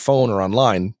product over the phone or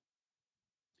online.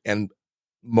 And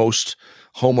most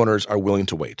homeowners are willing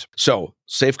to wait. So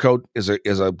Safecoat is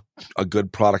a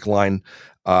good product line.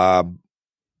 A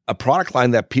product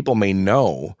line that people may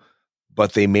know,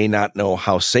 but they may not know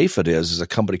how safe it is a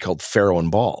company called Farrow &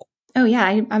 Ball. Oh yeah,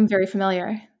 I'm very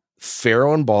familiar.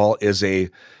 Farrow & Ball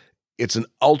it's an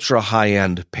ultra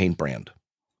high-end paint brand.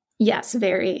 Yes,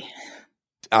 very.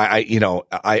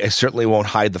 I certainly won't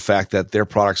hide the fact that their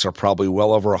products are probably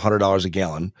well over $100 a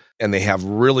gallon, and they have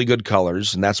really good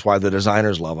colors, and that's why the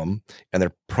designers love them, and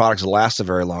their products last a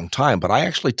very long time. But I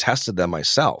actually tested them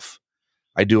myself.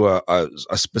 I do a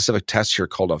specific test here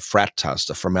called a FRAT test,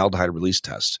 a formaldehyde release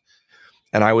test,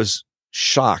 and I was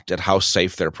shocked at how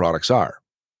safe their products are.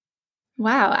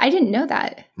 Wow, I didn't know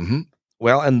that. Mm-hmm.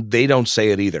 Well, and they don't say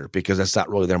it either, because that's not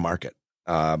really their market.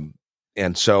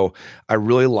 And so I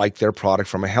really like their product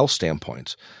from a health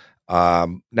standpoint.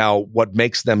 Now, what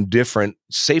makes them different,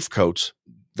 Safecoat,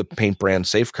 the paint brand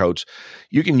Safecoat,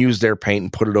 you can use their paint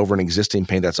and put it over an existing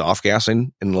paint that's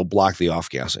off-gassing, and it'll block the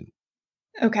off-gassing.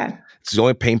 Okay. It's the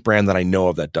only paint brand that I know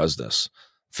of that does this.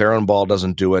 Farrow & Ball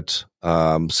doesn't do it.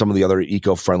 Some of the other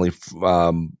eco-friendly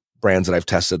brands that I've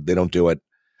tested, they don't do it.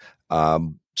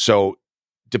 So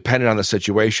depending on the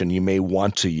situation, you may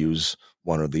want to use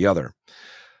one or the other.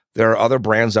 There are other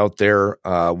brands out there.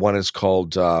 One is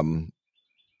called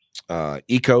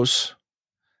Ecos.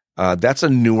 That's a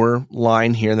newer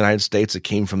line here in the United States. It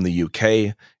came from the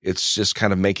UK. It's just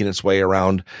kind of making its way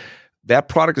around. That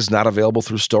product is not available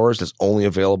through stores. It's only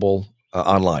available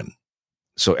online.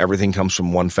 So everything comes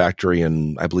from one factory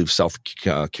in, I believe, South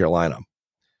Carolina.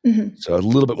 Mm-hmm. So a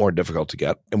little bit more difficult to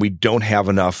get. And we don't have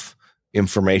enough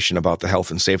information about the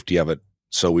health and safety of it.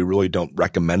 So we really don't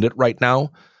recommend it right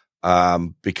now.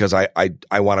 Because I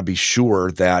want to be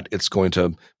sure that it's going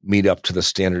to meet up to the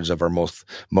standards of our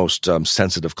most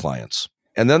sensitive clients.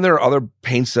 And then there are other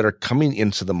paints that are coming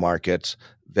into the market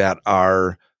that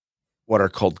are what are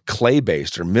called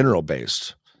clay-based or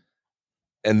mineral-based.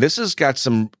 And this has got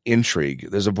some intrigue.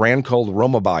 There's a brand called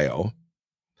Roma Bio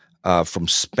from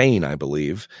Spain, I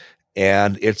believe,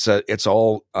 and it's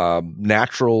all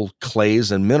natural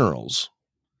clays and minerals.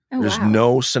 Oh, there's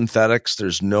no synthetics.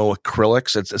 There's no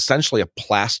acrylics. It's essentially a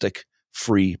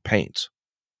plastic-free paint.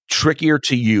 Trickier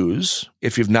to use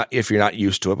if you're not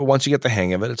used to it, but once you get the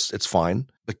hang of it, it's fine.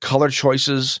 The color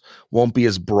choices won't be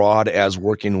as broad as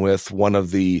working with one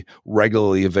of the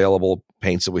regularly available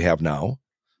paints that we have now.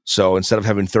 So instead of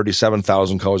having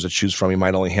 37,000 colors to choose from, you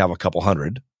might only have a couple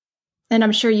hundred. And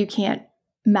I'm sure you can't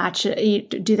match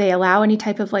it. Do they allow any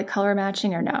type of like color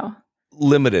matching or no?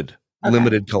 Limited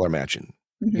color matching.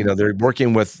 Mm-hmm. You know, they're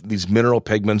working with these mineral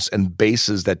pigments and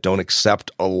bases that don't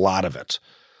accept a lot of it.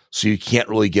 So you can't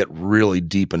really get really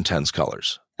deep, intense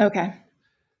colors. Okay.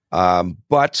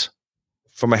 But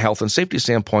from a health and safety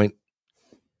standpoint,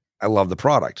 I love the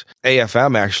product.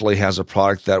 AFM actually has a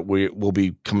product that we will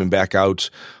be coming back out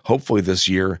hopefully this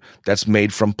year that's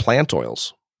made from plant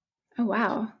oils. Oh,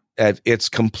 wow. And it's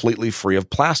completely free of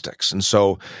plastics. And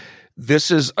so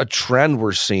this is a trend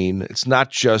we're seeing. It's not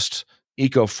just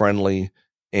eco-friendly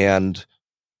and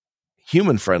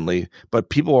human-friendly, but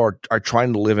people are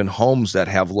trying to live in homes that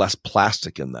have less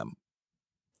plastic in them.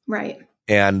 Right.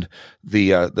 And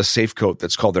the Safecoat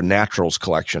that's called their Naturals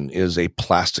collection is a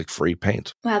plastic-free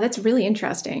paint. Wow, that's really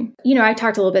interesting. You know, I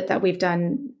talked a little bit that we've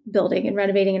done building and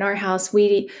renovating in our house.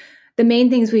 The main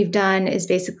things we've done is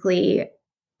basically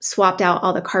swapped out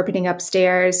all the carpeting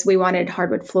upstairs. We wanted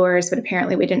hardwood floors, but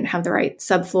apparently we didn't have the right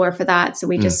subfloor for that. So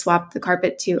we just swapped the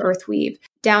carpet to earth weave.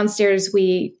 Downstairs,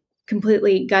 we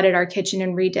completely gutted our kitchen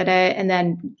and redid it. And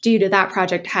then due to that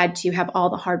project, had to have all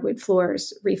the hardwood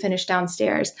floors refinished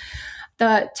downstairs.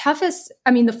 The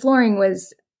flooring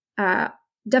was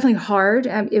definitely hard.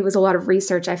 It was a lot of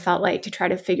research, I felt like, to try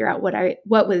to figure out what we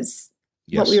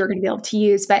were going to be able to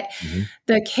use. But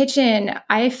the kitchen,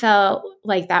 I felt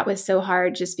like that was so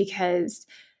hard just because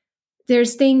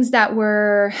there's things that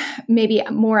were maybe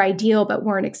more ideal but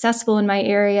weren't accessible in my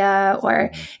area,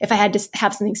 or if I had to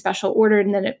have something special ordered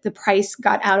and then the price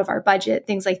got out of our budget,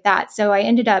 things like that. So I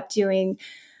ended up doing,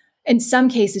 in some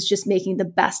cases, just making the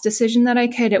best decision that I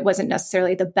could. It wasn't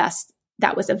necessarily the best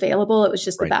that was available. It was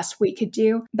just the best we could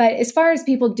do. But as far as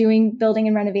people doing building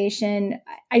and renovation,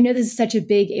 I know this is such a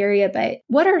big area, but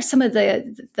what are some of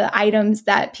the items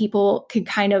that people could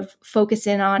kind of focus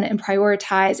in on and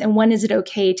prioritize? And when is it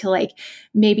okay to like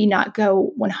maybe not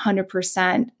go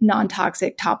 100%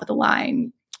 non-toxic top of the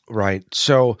line? Right.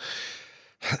 So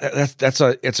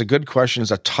it's a good question. It's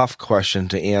a tough question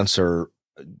to answer.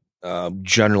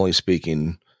 Generally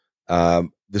speaking,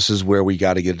 this is where we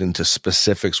got to get into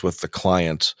specifics with the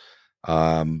client.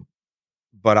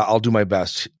 But I'll do my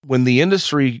best. When the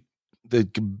industry,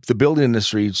 the building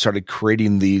industry started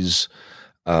creating these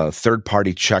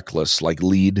third-party checklists like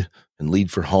LEED and LEED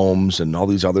for Homes and all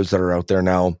these others that are out there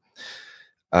now,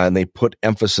 and they put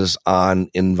emphasis on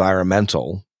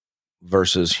environmental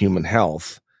versus human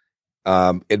health,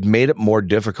 it made it more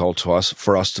difficult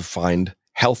for us to find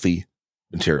healthy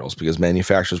materials because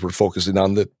manufacturers were focusing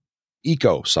on the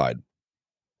eco side.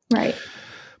 Right.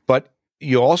 But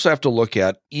you also have to look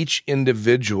at each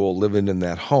individual living in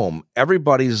that home.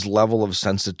 Everybody's level of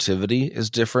sensitivity is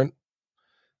different.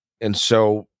 And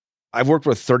so I've worked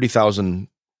with 30,000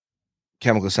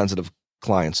 chemically sensitive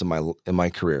clients in my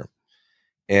career.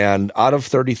 And out of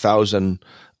 30,000,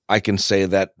 I can say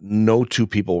that no two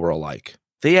people were alike.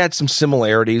 They had some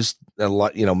similarities. A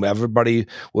lot, everybody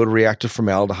would react to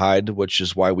formaldehyde, which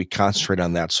is why we concentrate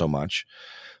on that so much.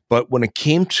 But when it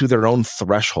came to their own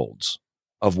thresholds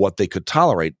of what they could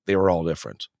tolerate, they were all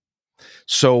different.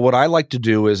 So what I like to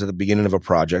do is at the beginning of a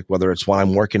project, whether it's one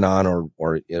I'm working on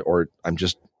or I'm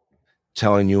just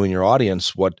telling you and your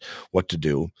audience what to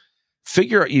do,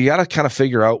 you got to kind of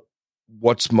figure out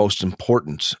what's most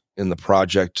important in the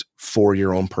project for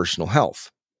your own personal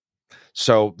health.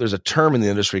 So there's a term in the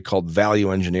industry called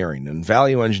value engineering, and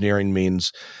value engineering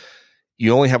means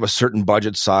you only have a certain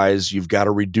budget size. You've got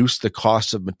to reduce the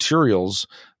cost of materials,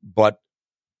 but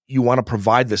you want to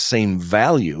provide the same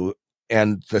value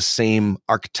and the same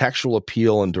architectural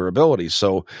appeal and durability.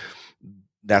 So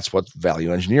that's what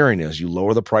value engineering is. You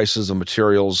lower the prices of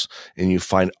materials and you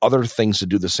find other things to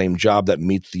do the same job that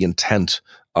meet the intent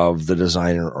of the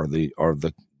designer or the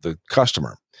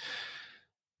customer.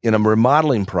 In a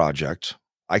remodeling project,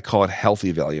 I call it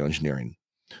healthy value engineering.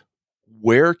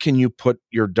 Where can you put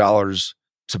your dollars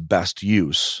to best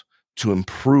use to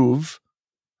improve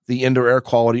the indoor air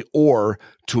quality or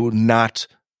to not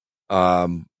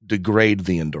degrade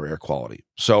the indoor air quality?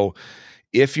 So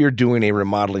if you're doing a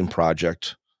remodeling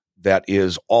project that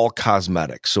is all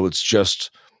cosmetic, so it's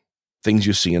just things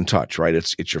you see and touch, right?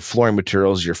 It's your flooring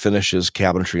materials, your finishes,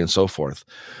 cabinetry, and so forth.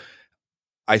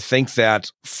 I think that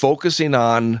focusing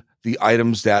on the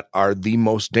items that are the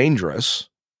most dangerous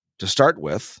to start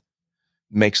with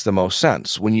makes the most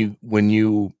sense. When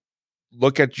you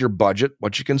look at your budget,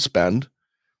 what you can spend,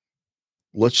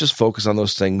 let's just focus on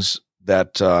those things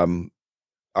that are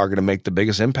going to make the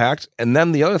biggest impact. And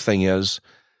then the other thing is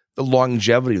the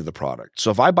longevity of the product.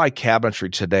 So if I buy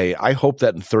cabinetry today, I hope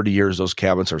that in 30 years, those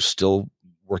cabinets are still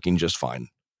working just fine.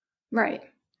 Right.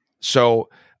 So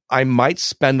I might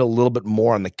spend a little bit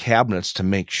more on the cabinets to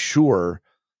make sure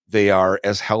they are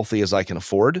as healthy as I can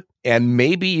afford, and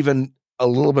maybe even a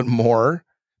little bit more,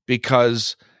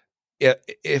 because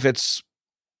if it's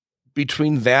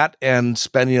between that and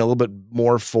spending a little bit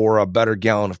more for a better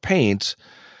gallon of paint,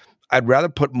 I'd rather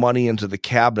put money into the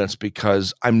cabinets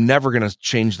because I'm never going to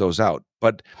change those out.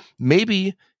 But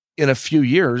maybe in a few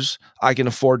years, I can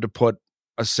afford to put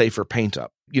a safer paint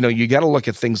up. You got to look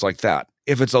at things like that.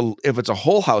 If it's a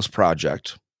whole house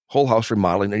project, whole house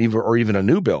remodeling, or even a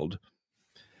new build,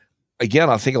 again,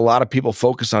 I think a lot of people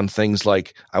focus on things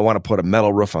like, I want to put a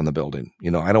metal roof on the building.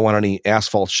 I don't want any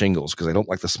asphalt shingles because I don't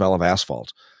like the smell of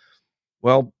asphalt.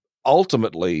 Well,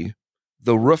 ultimately,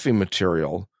 the roofing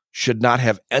material should not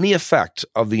have any effect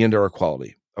of the indoor air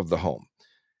quality of the home.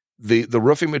 The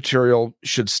roofing material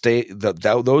should stay,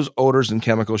 those odors and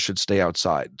chemicals should stay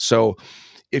outside. So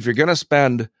if you're going to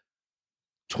spend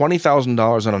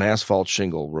 $20,000 on an asphalt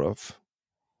shingle roof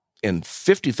and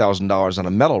 $50,000 on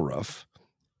a metal roof,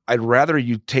 I'd rather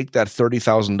you take that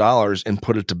 $30,000 and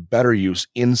put it to better use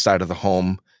inside of the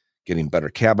home, getting better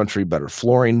cabinetry, better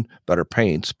flooring, better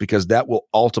paints, because that will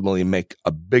ultimately make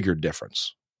a bigger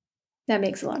difference. That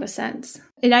makes a lot of sense.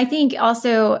 And I think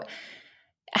also,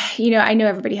 I know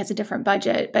everybody has a different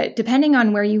budget, but depending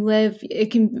on where you live,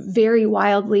 it can vary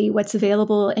wildly what's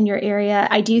available in your area.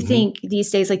 I do think these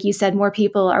days, like you said, more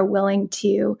people are willing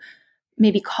to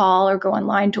maybe call or go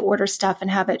online to order stuff and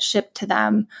have it shipped to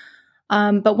them.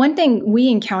 But one thing we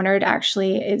encountered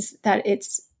actually is that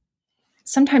it's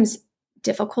sometimes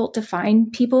difficult to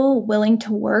find people willing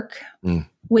to work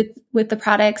with the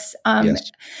products.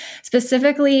 Yes.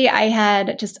 Specifically, I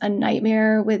had just a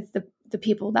nightmare with the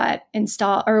people that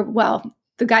install,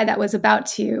 the guy that was about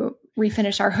to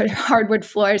refinish our hardwood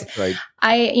floors. Right.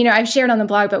 I've shared on the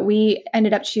blog, but we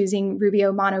ended up choosing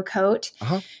Rubio Monocoat.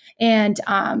 Uh-huh. And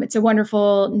it's a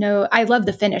wonderful I love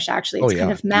the finish, actually. It's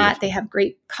kind of matte. Beautiful. They have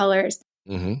great colors.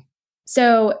 Mm-hmm.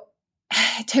 So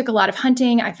it took a lot of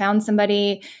hunting. I found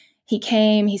somebody. He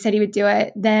came. He said he would do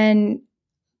it. Then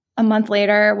a month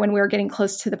later, when we were getting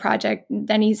close to the project,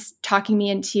 then he's talking me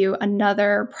into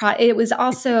another product. It was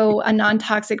also a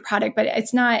non-toxic product, but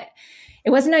it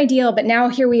wasn't ideal, but now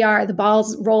here we are, the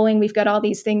ball's rolling. We've got all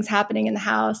these things happening in the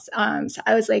house. So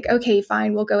I was like, okay,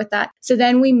 fine, we'll go with that. So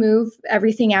then we move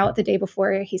everything out the day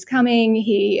before he's coming.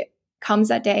 He comes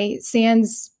that day,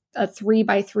 sands a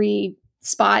 3x3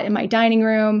 spot in my dining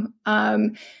room,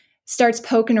 starts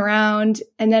poking around.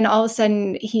 And then all of a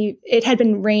sudden it had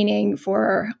been raining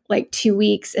for like 2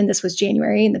 weeks. And this was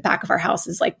January, and the back of our house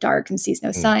is like dark and sees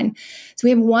no sun. So we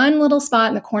have one little spot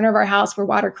in the corner of our house where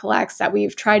water collects that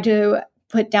we've tried to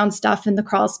put down stuff in the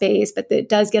crawl space, but it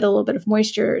does get a little bit of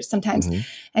moisture sometimes. Mm-hmm.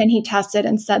 And he tested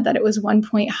and said that it was 1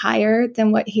 point higher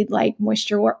than what he'd like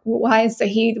moisture wise. So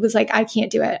he was like, I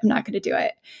can't do it. I'm not going to do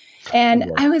it.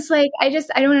 And I was like, I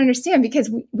don't understand, because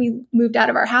we moved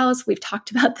out of our house. We've talked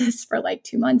about this for like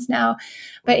 2 months now,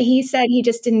 but he said he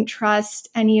just didn't trust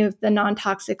any of the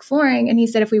non-toxic flooring. And he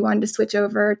said, if we wanted to switch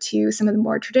over to some of the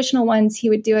more traditional ones, he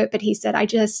would do it. But he said, I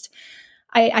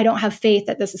don't have faith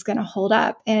that this is going to hold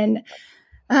up. And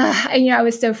I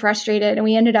was so frustrated, and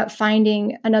we ended up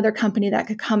finding another company that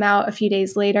could come out a few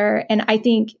days later. And I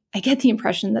get the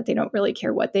impression that they don't really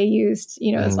care what they used,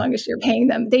 as long as you're paying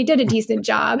them. They did a decent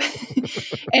job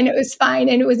and it was fine.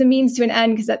 And it was a means to an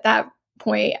end, because at that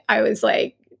point I was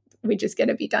like, we just got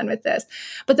to be done with this.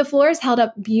 But the floors held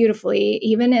up beautifully,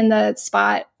 even in the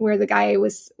spot where the guy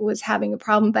was having a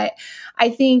problem. But I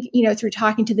think, through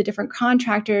talking to the different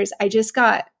contractors, I just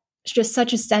got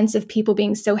such a sense of people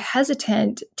being so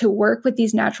hesitant to work with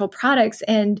these natural products.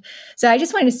 And so I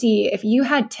just wanted to see if you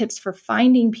had tips for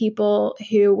finding people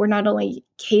who were not only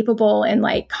capable and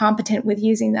like competent with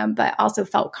using them, but also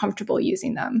felt comfortable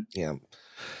using them. Yeah.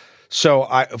 So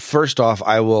first off,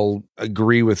 I will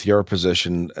agree with your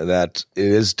position that it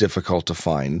is difficult to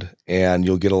find, and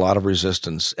you'll get a lot of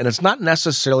resistance. And it's not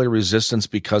necessarily resistance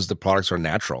because the products are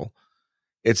natural.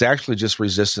 It's actually just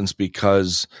resistance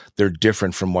because they're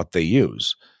different from what they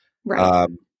use. Right.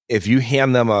 If you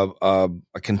hand them a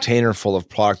container full of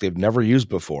product they've never used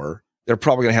before, they're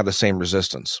probably going to have the same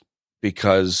resistance,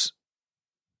 because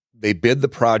they bid the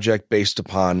project based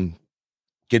upon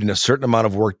getting a certain amount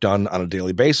of work done on a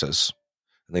daily basis.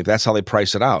 I think that's how they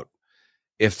price it out.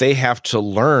 If they have to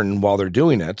learn while they're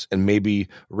doing it and maybe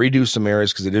redo some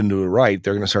areas because they didn't do it right,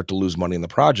 they're going to start to lose money in the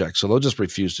project. So they'll just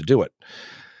refuse to do it.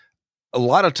 A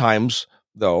lot of times,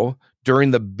 though,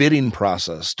 during the bidding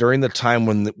process, during the time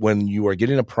when you are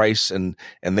getting a price and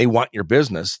they want your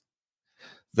business,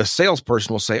 the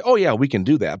salesperson will say, oh, yeah, we can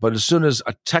do that. But as soon as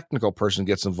a technical person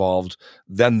gets involved,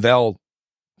 then they'll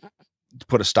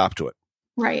put a stop to it.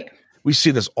 Right. We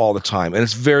see this all the time, and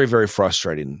it's very, very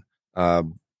frustrating. I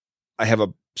have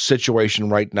a situation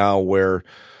right now where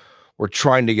we're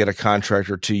trying to get a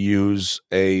contractor to use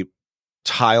a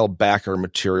tile backer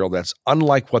material that's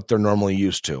unlike what they're normally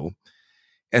used to.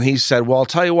 And he said, well, I'll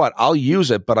tell you what, I'll use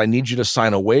it, but I need you to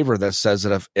sign a waiver that says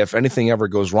that if anything ever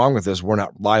goes wrong with this, we're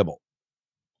not liable.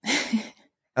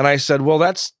 And I said, well,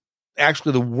 that's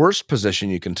actually the worst position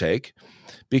you can take,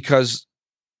 because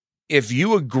if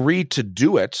you agree to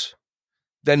do it,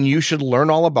 then you should learn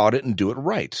all about it and do it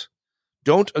right.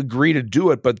 Don't agree to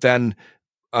do it, but then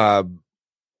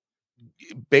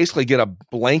basically get a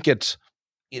blanket,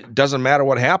 it doesn't matter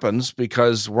what happens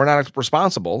because we're not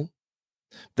responsible.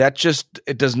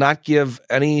 It does not give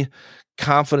any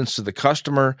confidence to the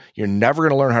customer. You're never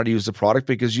going to learn how to use the product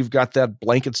because you've got that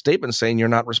blanket statement saying you're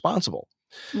not responsible.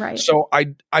 Right. So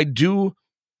I do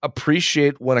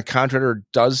appreciate when a contractor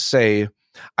does say,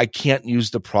 I can't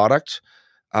use the product,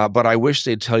 but I wish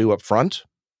they'd tell you up front.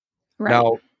 Right.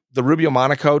 Now, the Rubio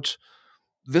Monocoat,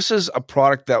 this is a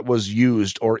product that was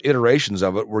used, or iterations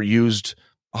of it were used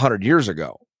 100 years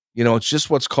ago. It's just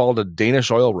what's called a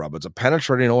Danish oil rub. It's a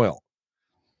penetrating oil.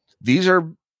 These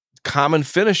are common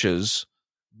finishes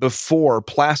before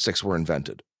plastics were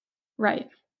invented. Right.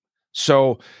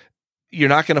 So you're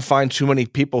not going to find too many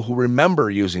people who remember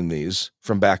using these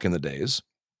from back in the days.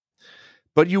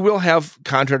 But you will have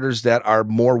contractors that are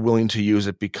more willing to use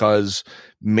it because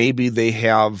maybe they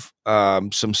have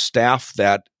some staff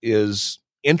that is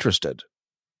interested.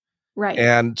 Right.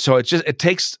 And so it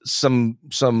takes some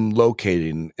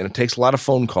locating, and it takes a lot of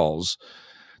phone calls.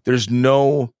 There's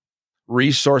no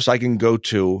resource I can go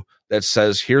to that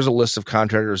says, here's a list of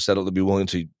contractors that will be willing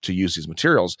to use these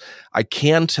materials. I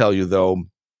can tell you, though,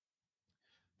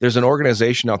 there's an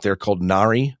organization out there called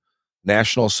NARI,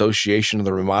 National Association of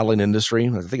the Remodeling Industry.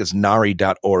 I think it's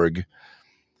nari.org.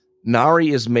 NARI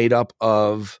is made up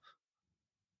of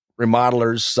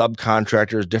remodelers,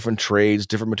 subcontractors, different trades,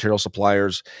 different material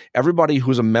suppliers. Everybody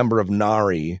who's a member of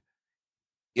NARI,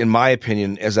 in my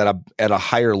opinion, is at a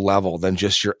higher level than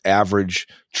just your average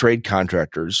trade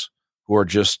contractors who are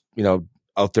just,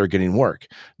 out there getting work.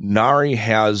 NARI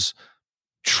has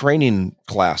training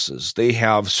classes. They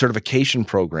have certification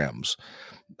programs.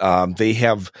 They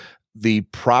have the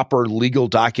proper legal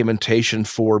documentation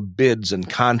for bids and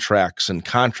contracts and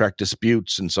contract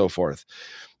disputes and so forth.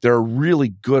 They're a really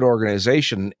good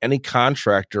organization. Any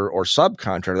contractor or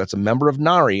subcontractor that's a member of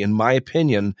NARI, in my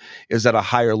opinion, is at a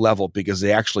higher level because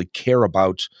they actually care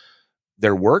about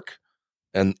their work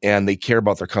and they care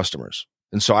about their customers.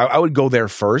 And so I would go there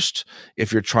first.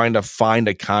 If you're trying to find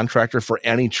a contractor for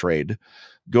any trade,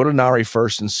 go to NARI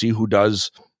first and see who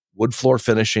does wood floor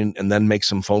finishing, and then make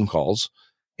some phone calls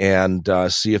and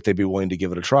see if they'd be willing to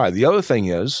give it a try. The other thing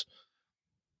is,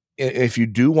 if you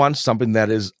do want something that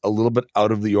is a little bit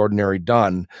out of the ordinary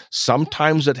done,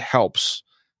 sometimes it helps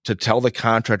to tell the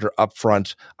contractor up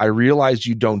front, I realize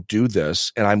you don't do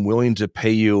this, and I'm willing to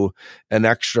pay you an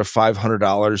extra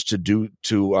 $500 to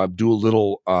do a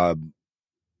little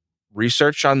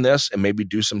research on this and maybe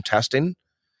do some testing.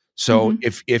 So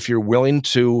if you're willing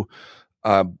to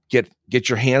get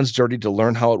your hands dirty to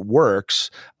learn how it works,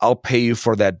 I'll pay you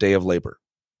for that day of labor.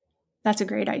 That's a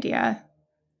great idea.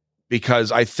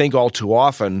 Because I think all too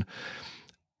often,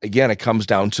 again, it comes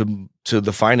down to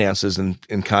the finances,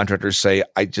 and contractors say,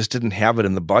 I just didn't have it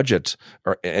in the budget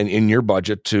or in your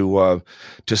budget to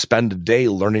spend a day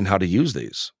learning how to use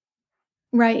these.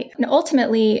 Right. And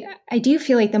ultimately, I do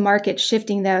feel like the market's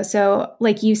shifting, though. So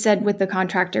like you said with the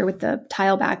contractor, with the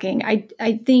tile backing,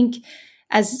 I think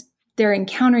as they're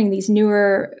encountering these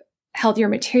newer, healthier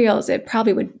materials, it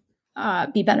probably would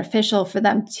be beneficial for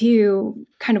them to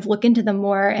kind of look into them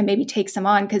more and maybe take some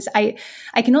on. Because I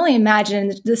can only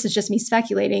imagine, this is just me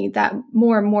speculating, that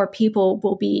more and more people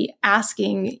will be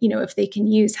asking, if they can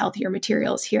use healthier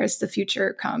materials here as the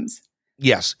future comes.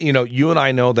 Yes. You and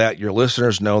I know that, your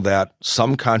listeners know that,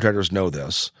 some contractors know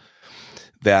this,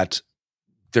 that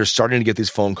they're starting to get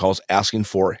these phone calls asking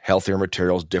for healthier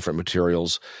materials, different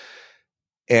materials.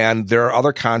 And there are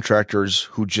other contractors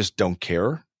who just don't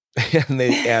care.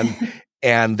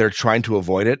 and they're trying to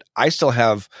avoid it. I still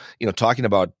have, talking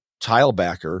about tile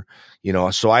backer,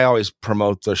 so I always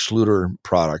promote the Schluter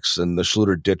products and the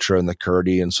Schluter Ditra and the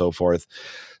Curdy and so forth.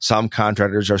 Some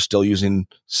contractors are still using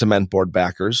cement board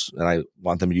backers, and I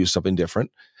want them to use something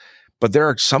different. But there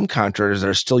are some contractors that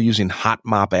are still using hot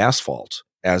mop asphalt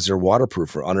as their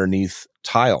waterproofer underneath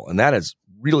tile, and that is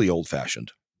really old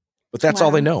fashioned. But that's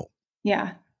all they know.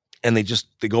 Yeah. And they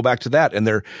go back to that, and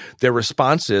their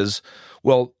response is,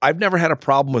 well, I've never had a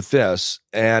problem with this,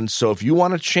 and so if you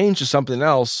want to change to something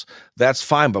else, that's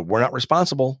fine, but we're not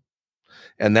responsible.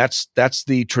 And that's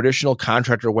the traditional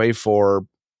contractor way for,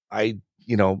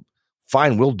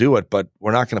 fine, we'll do it, but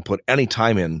we're not going to put any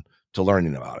time in to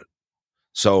learning about it.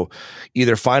 So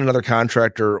either find another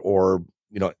contractor or,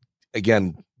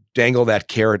 again, dangle that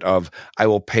carrot of, I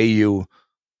will pay you,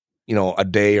 a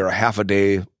day or a half a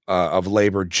day of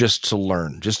labor just to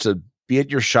learn, just to be at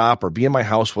your shop or be in my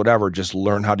house, whatever, just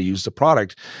learn how to use the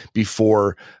product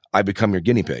before I become your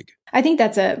guinea pig. I think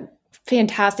that's a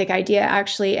fantastic idea,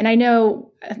 actually. And I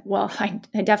know, I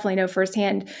definitely know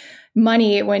firsthand,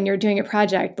 money when you're doing a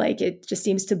project, like it just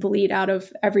seems to bleed out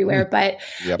of everywhere. But,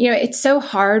 Yep. It's so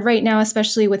hard right now,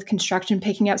 especially with construction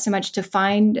picking up so much, to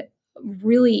find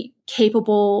really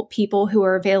capable people who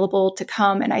are available to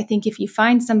come. And I think if you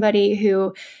find somebody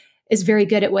who is very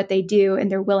good at what they do and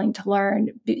they're willing to learn,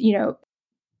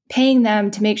 paying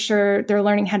them to make sure they're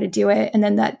learning how to do it and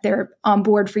then that they're on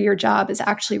board for your job is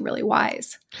actually really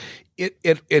wise.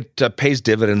 It pays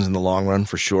dividends in the long run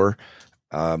for sure.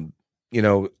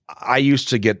 I used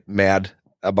to get mad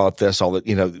about this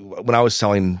when I was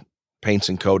selling paints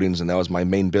and coatings and that was my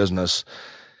main business.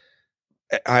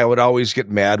 I would always get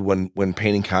mad when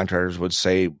painting contractors would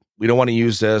say, we don't want to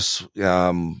use this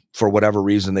for whatever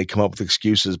reason. They come up with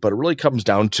excuses, but it really comes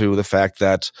down to the fact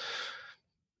that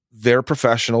they're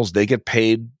professionals. They get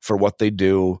paid for what they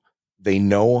do. They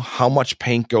know how much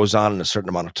paint goes on in a certain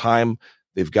amount of time.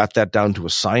 They've got that down to a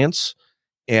science.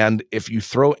 And if you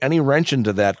throw any wrench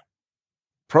into that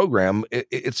program,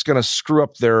 it's going to screw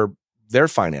up their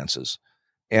finances.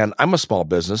 And I'm a small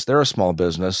business. They're a small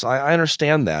business. I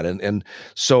understand that. And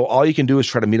so all you can do is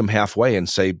try to meet them halfway and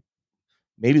say,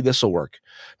 maybe this will work.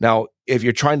 Now, if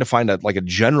you're trying to find a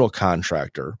general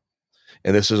contractor,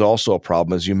 and this is also a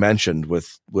problem, as you mentioned,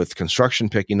 with construction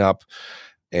picking up,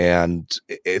 and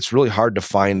it's really hard to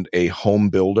find a home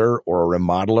builder or a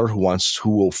remodeler who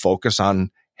will focus on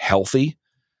healthy.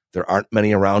 There aren't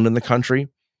many around in the country.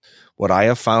 What I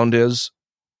have found is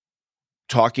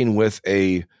talking with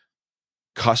a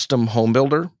custom home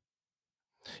builder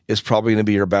is probably going to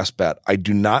be your best bet. I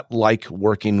do not like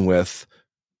working with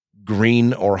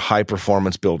green or high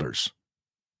performance builders.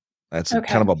 That's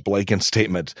kind of a blanket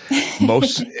statement.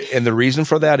 And the reason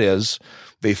for that is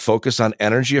they focus on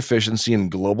energy efficiency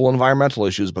and global environmental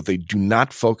issues, but they do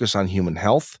not focus on human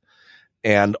health.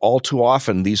 And all too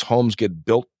often, these homes get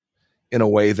built in a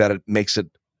way that it makes it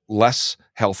less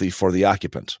healthy for the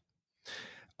occupant.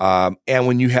 And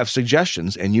when you have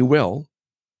suggestions, and you will,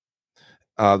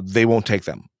 they won't take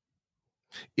them.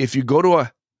 If you go to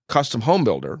a custom home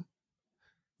builder,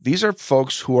 these are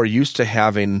folks who are used to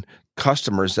having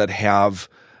customers that have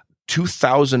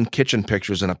 2,000 kitchen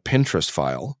pictures in a Pinterest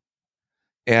file,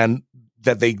 and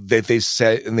that they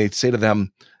say to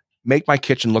them, make my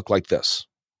kitchen look like this.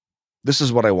 This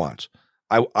is what I want.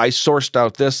 I sourced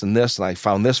out this, and I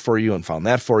found this for you and found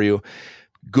that for you.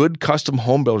 Good custom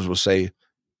home builders will say,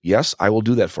 yes, I will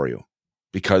do that for you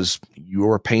because you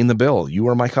are paying the bill. You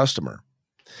are my customer.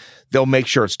 They'll make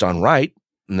sure it's done right,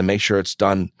 and they make sure it's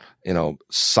done,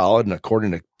 solid and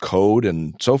according to code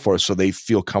and so forth, so they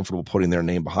feel comfortable putting their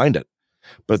name behind it.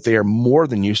 But they are more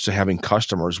than used to having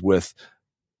customers with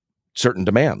certain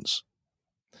demands.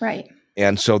 Right.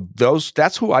 And so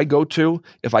that's who I go to.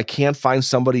 If I can't find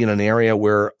somebody in an area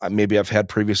where maybe I've had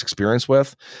previous experience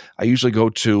with, I usually go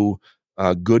to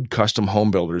good custom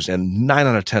home builders, and 9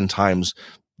 out of 10 times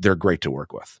they're great to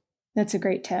work with. That's a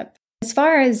great tip. As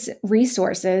far as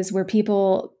resources where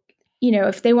people,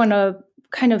 if they want to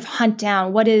kind of hunt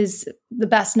down what is the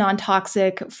best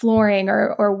non-toxic flooring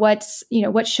or what's,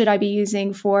 what should I be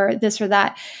using for this or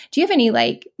that? Do you have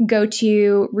any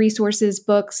go-to resources,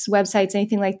 books, websites,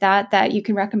 anything like that you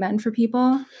can recommend for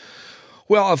people?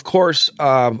 Well, of course,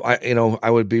 I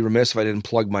would be remiss if I didn't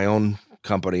plug my own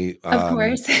company. Of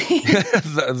course.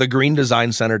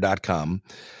 thegreendesigncenter.com.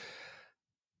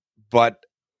 But,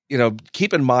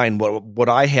 keep in mind what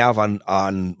I have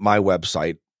on my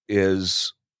website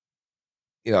is,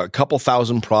 a couple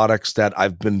thousand products that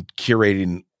I've been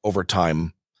curating over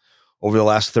time. Over the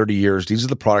last 30 years, these are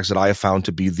the products that I have found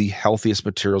to be the healthiest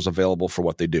materials available for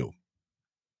what they do.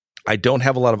 I don't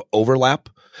have a lot of overlap.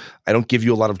 I don't give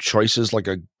you a lot of choices like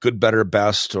a good, better,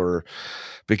 best, or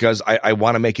because I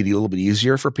want to make it a little bit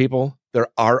easier for people. There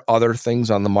are other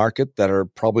things on the market that are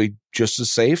probably just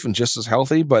as safe and just as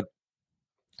healthy, but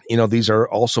these are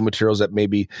also materials that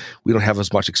maybe we don't have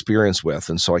as much experience with,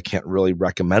 and so I can't really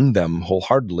recommend them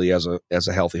wholeheartedly as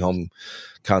a healthy home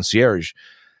concierge.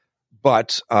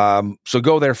 But so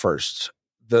go there first.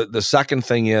 The second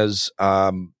thing is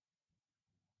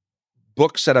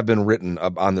books that have been written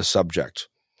on the subject.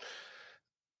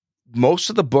 Most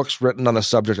of the books written on the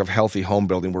subject of healthy home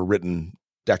building were written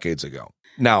decades ago.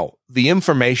 Now, the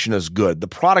information is good. The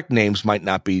product names might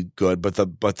not be good, but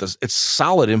it's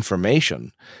solid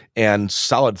information and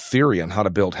solid theory on how to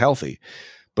build healthy.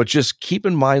 But just keep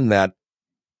in mind that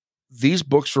these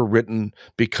books were written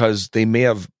because they may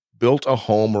have built a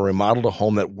home or remodeled a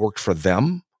home that worked for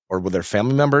them or with their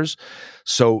family members.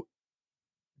 So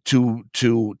to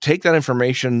take that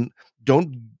information,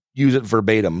 don't use it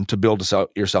verbatim to build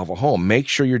yourself a home. Make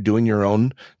sure you're doing your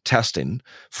own testing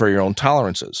for your own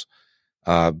tolerances.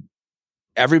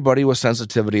 Everybody with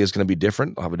sensitivity is going to be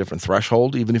different. They'll have a different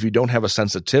threshold. Even if you don't have a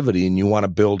sensitivity and you want to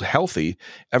build healthy,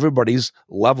 everybody's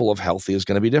level of healthy is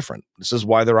going to be different. This is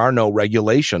why there are no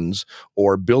regulations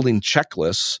or building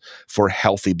checklists for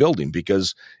healthy building,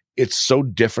 because it's so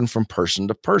different from person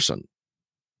to person.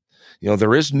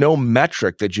 There is no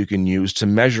metric that you can use to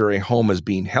measure a home as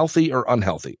being healthy or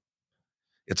unhealthy.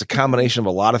 It's a combination of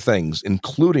a lot of things,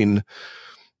 including,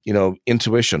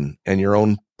 intuition and your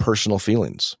own personal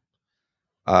feelings.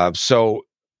 So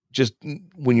just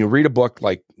when you read a book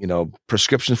like,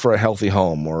 Prescriptions for a Healthy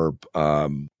Home, or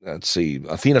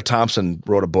Athena Thompson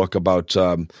wrote a book about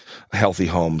healthy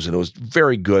homes, and it was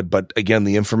very good. But again,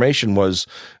 the information was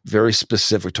very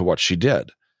specific to what she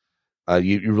did.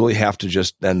 You really have to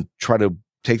just then try to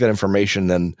take that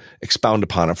information and expound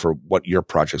upon it for what your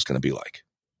project's going to be like.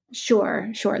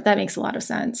 Sure. That makes a lot of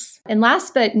sense. And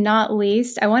last but not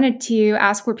least, I wanted to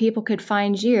ask where people could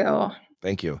find you.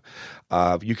 Thank you.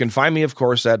 You can find me, of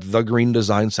course, at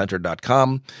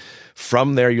thegreendesignCenter.com.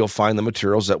 From there, you'll find the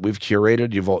materials that we've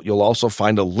curated. You'll also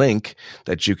find a link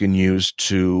that you can use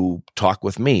to talk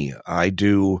with me. I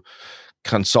do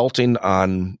consulting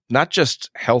on not just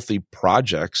healthy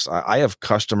projects. I have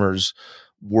customers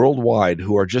worldwide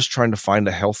who are just trying to find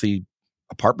a healthy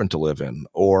apartment to live in,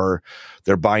 or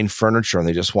they're buying furniture and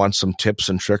they just want some tips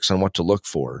and tricks on what to look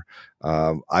for.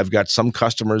 I've got some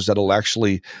customers that'll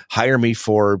actually hire me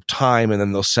for time, and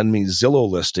then they'll send me Zillow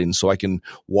listings so I can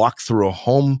walk through a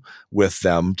home with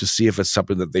them to see if it's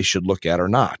something that they should look at or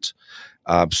not.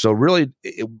 So really,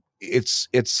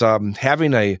 it's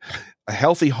having a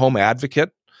healthy home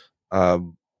advocate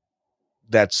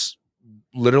that's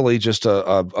literally just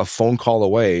a phone call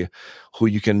away, who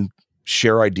you can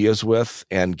share ideas with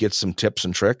and get some tips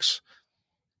and tricks.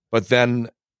 But then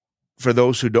for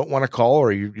those who don't want to call,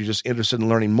 or you're just interested in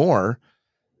learning more,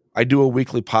 I do a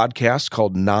weekly podcast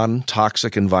called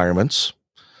Non-Toxic Environments.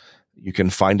 You can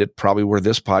find it probably where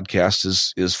this podcast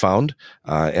is found.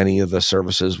 Any of the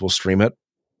services will stream it.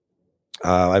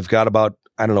 I've got about,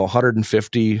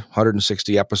 150,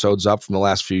 160 episodes up from the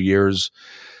last few years.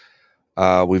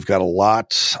 We've got a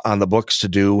lot on the books to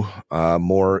do,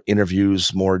 more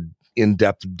interviews, more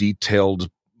in-depth, detailed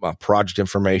project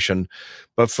information.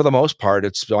 But for the most part,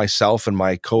 it's myself and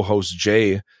my co-host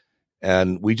Jay,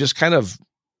 and we just kind of,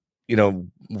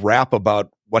 rap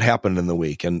about what happened in the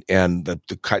week and the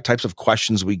types of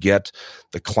questions we get,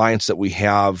 the clients that we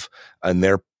have and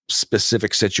their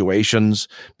specific situations,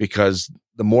 because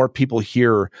the more people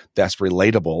hear that's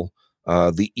relatable,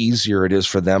 the easier it is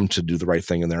for them to do the right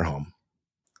thing in their home.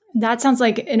 That sounds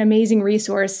like an amazing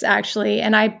resource, actually.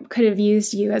 And I could have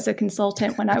used you as a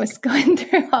consultant when I was going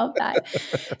through all that.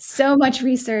 So much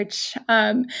research.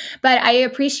 But I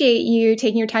appreciate you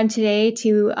taking your time today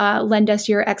to lend us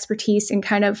your expertise and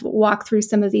kind of walk through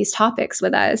some of these topics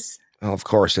with us. Well, of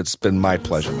course, it's been my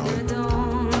pleasure, Molly.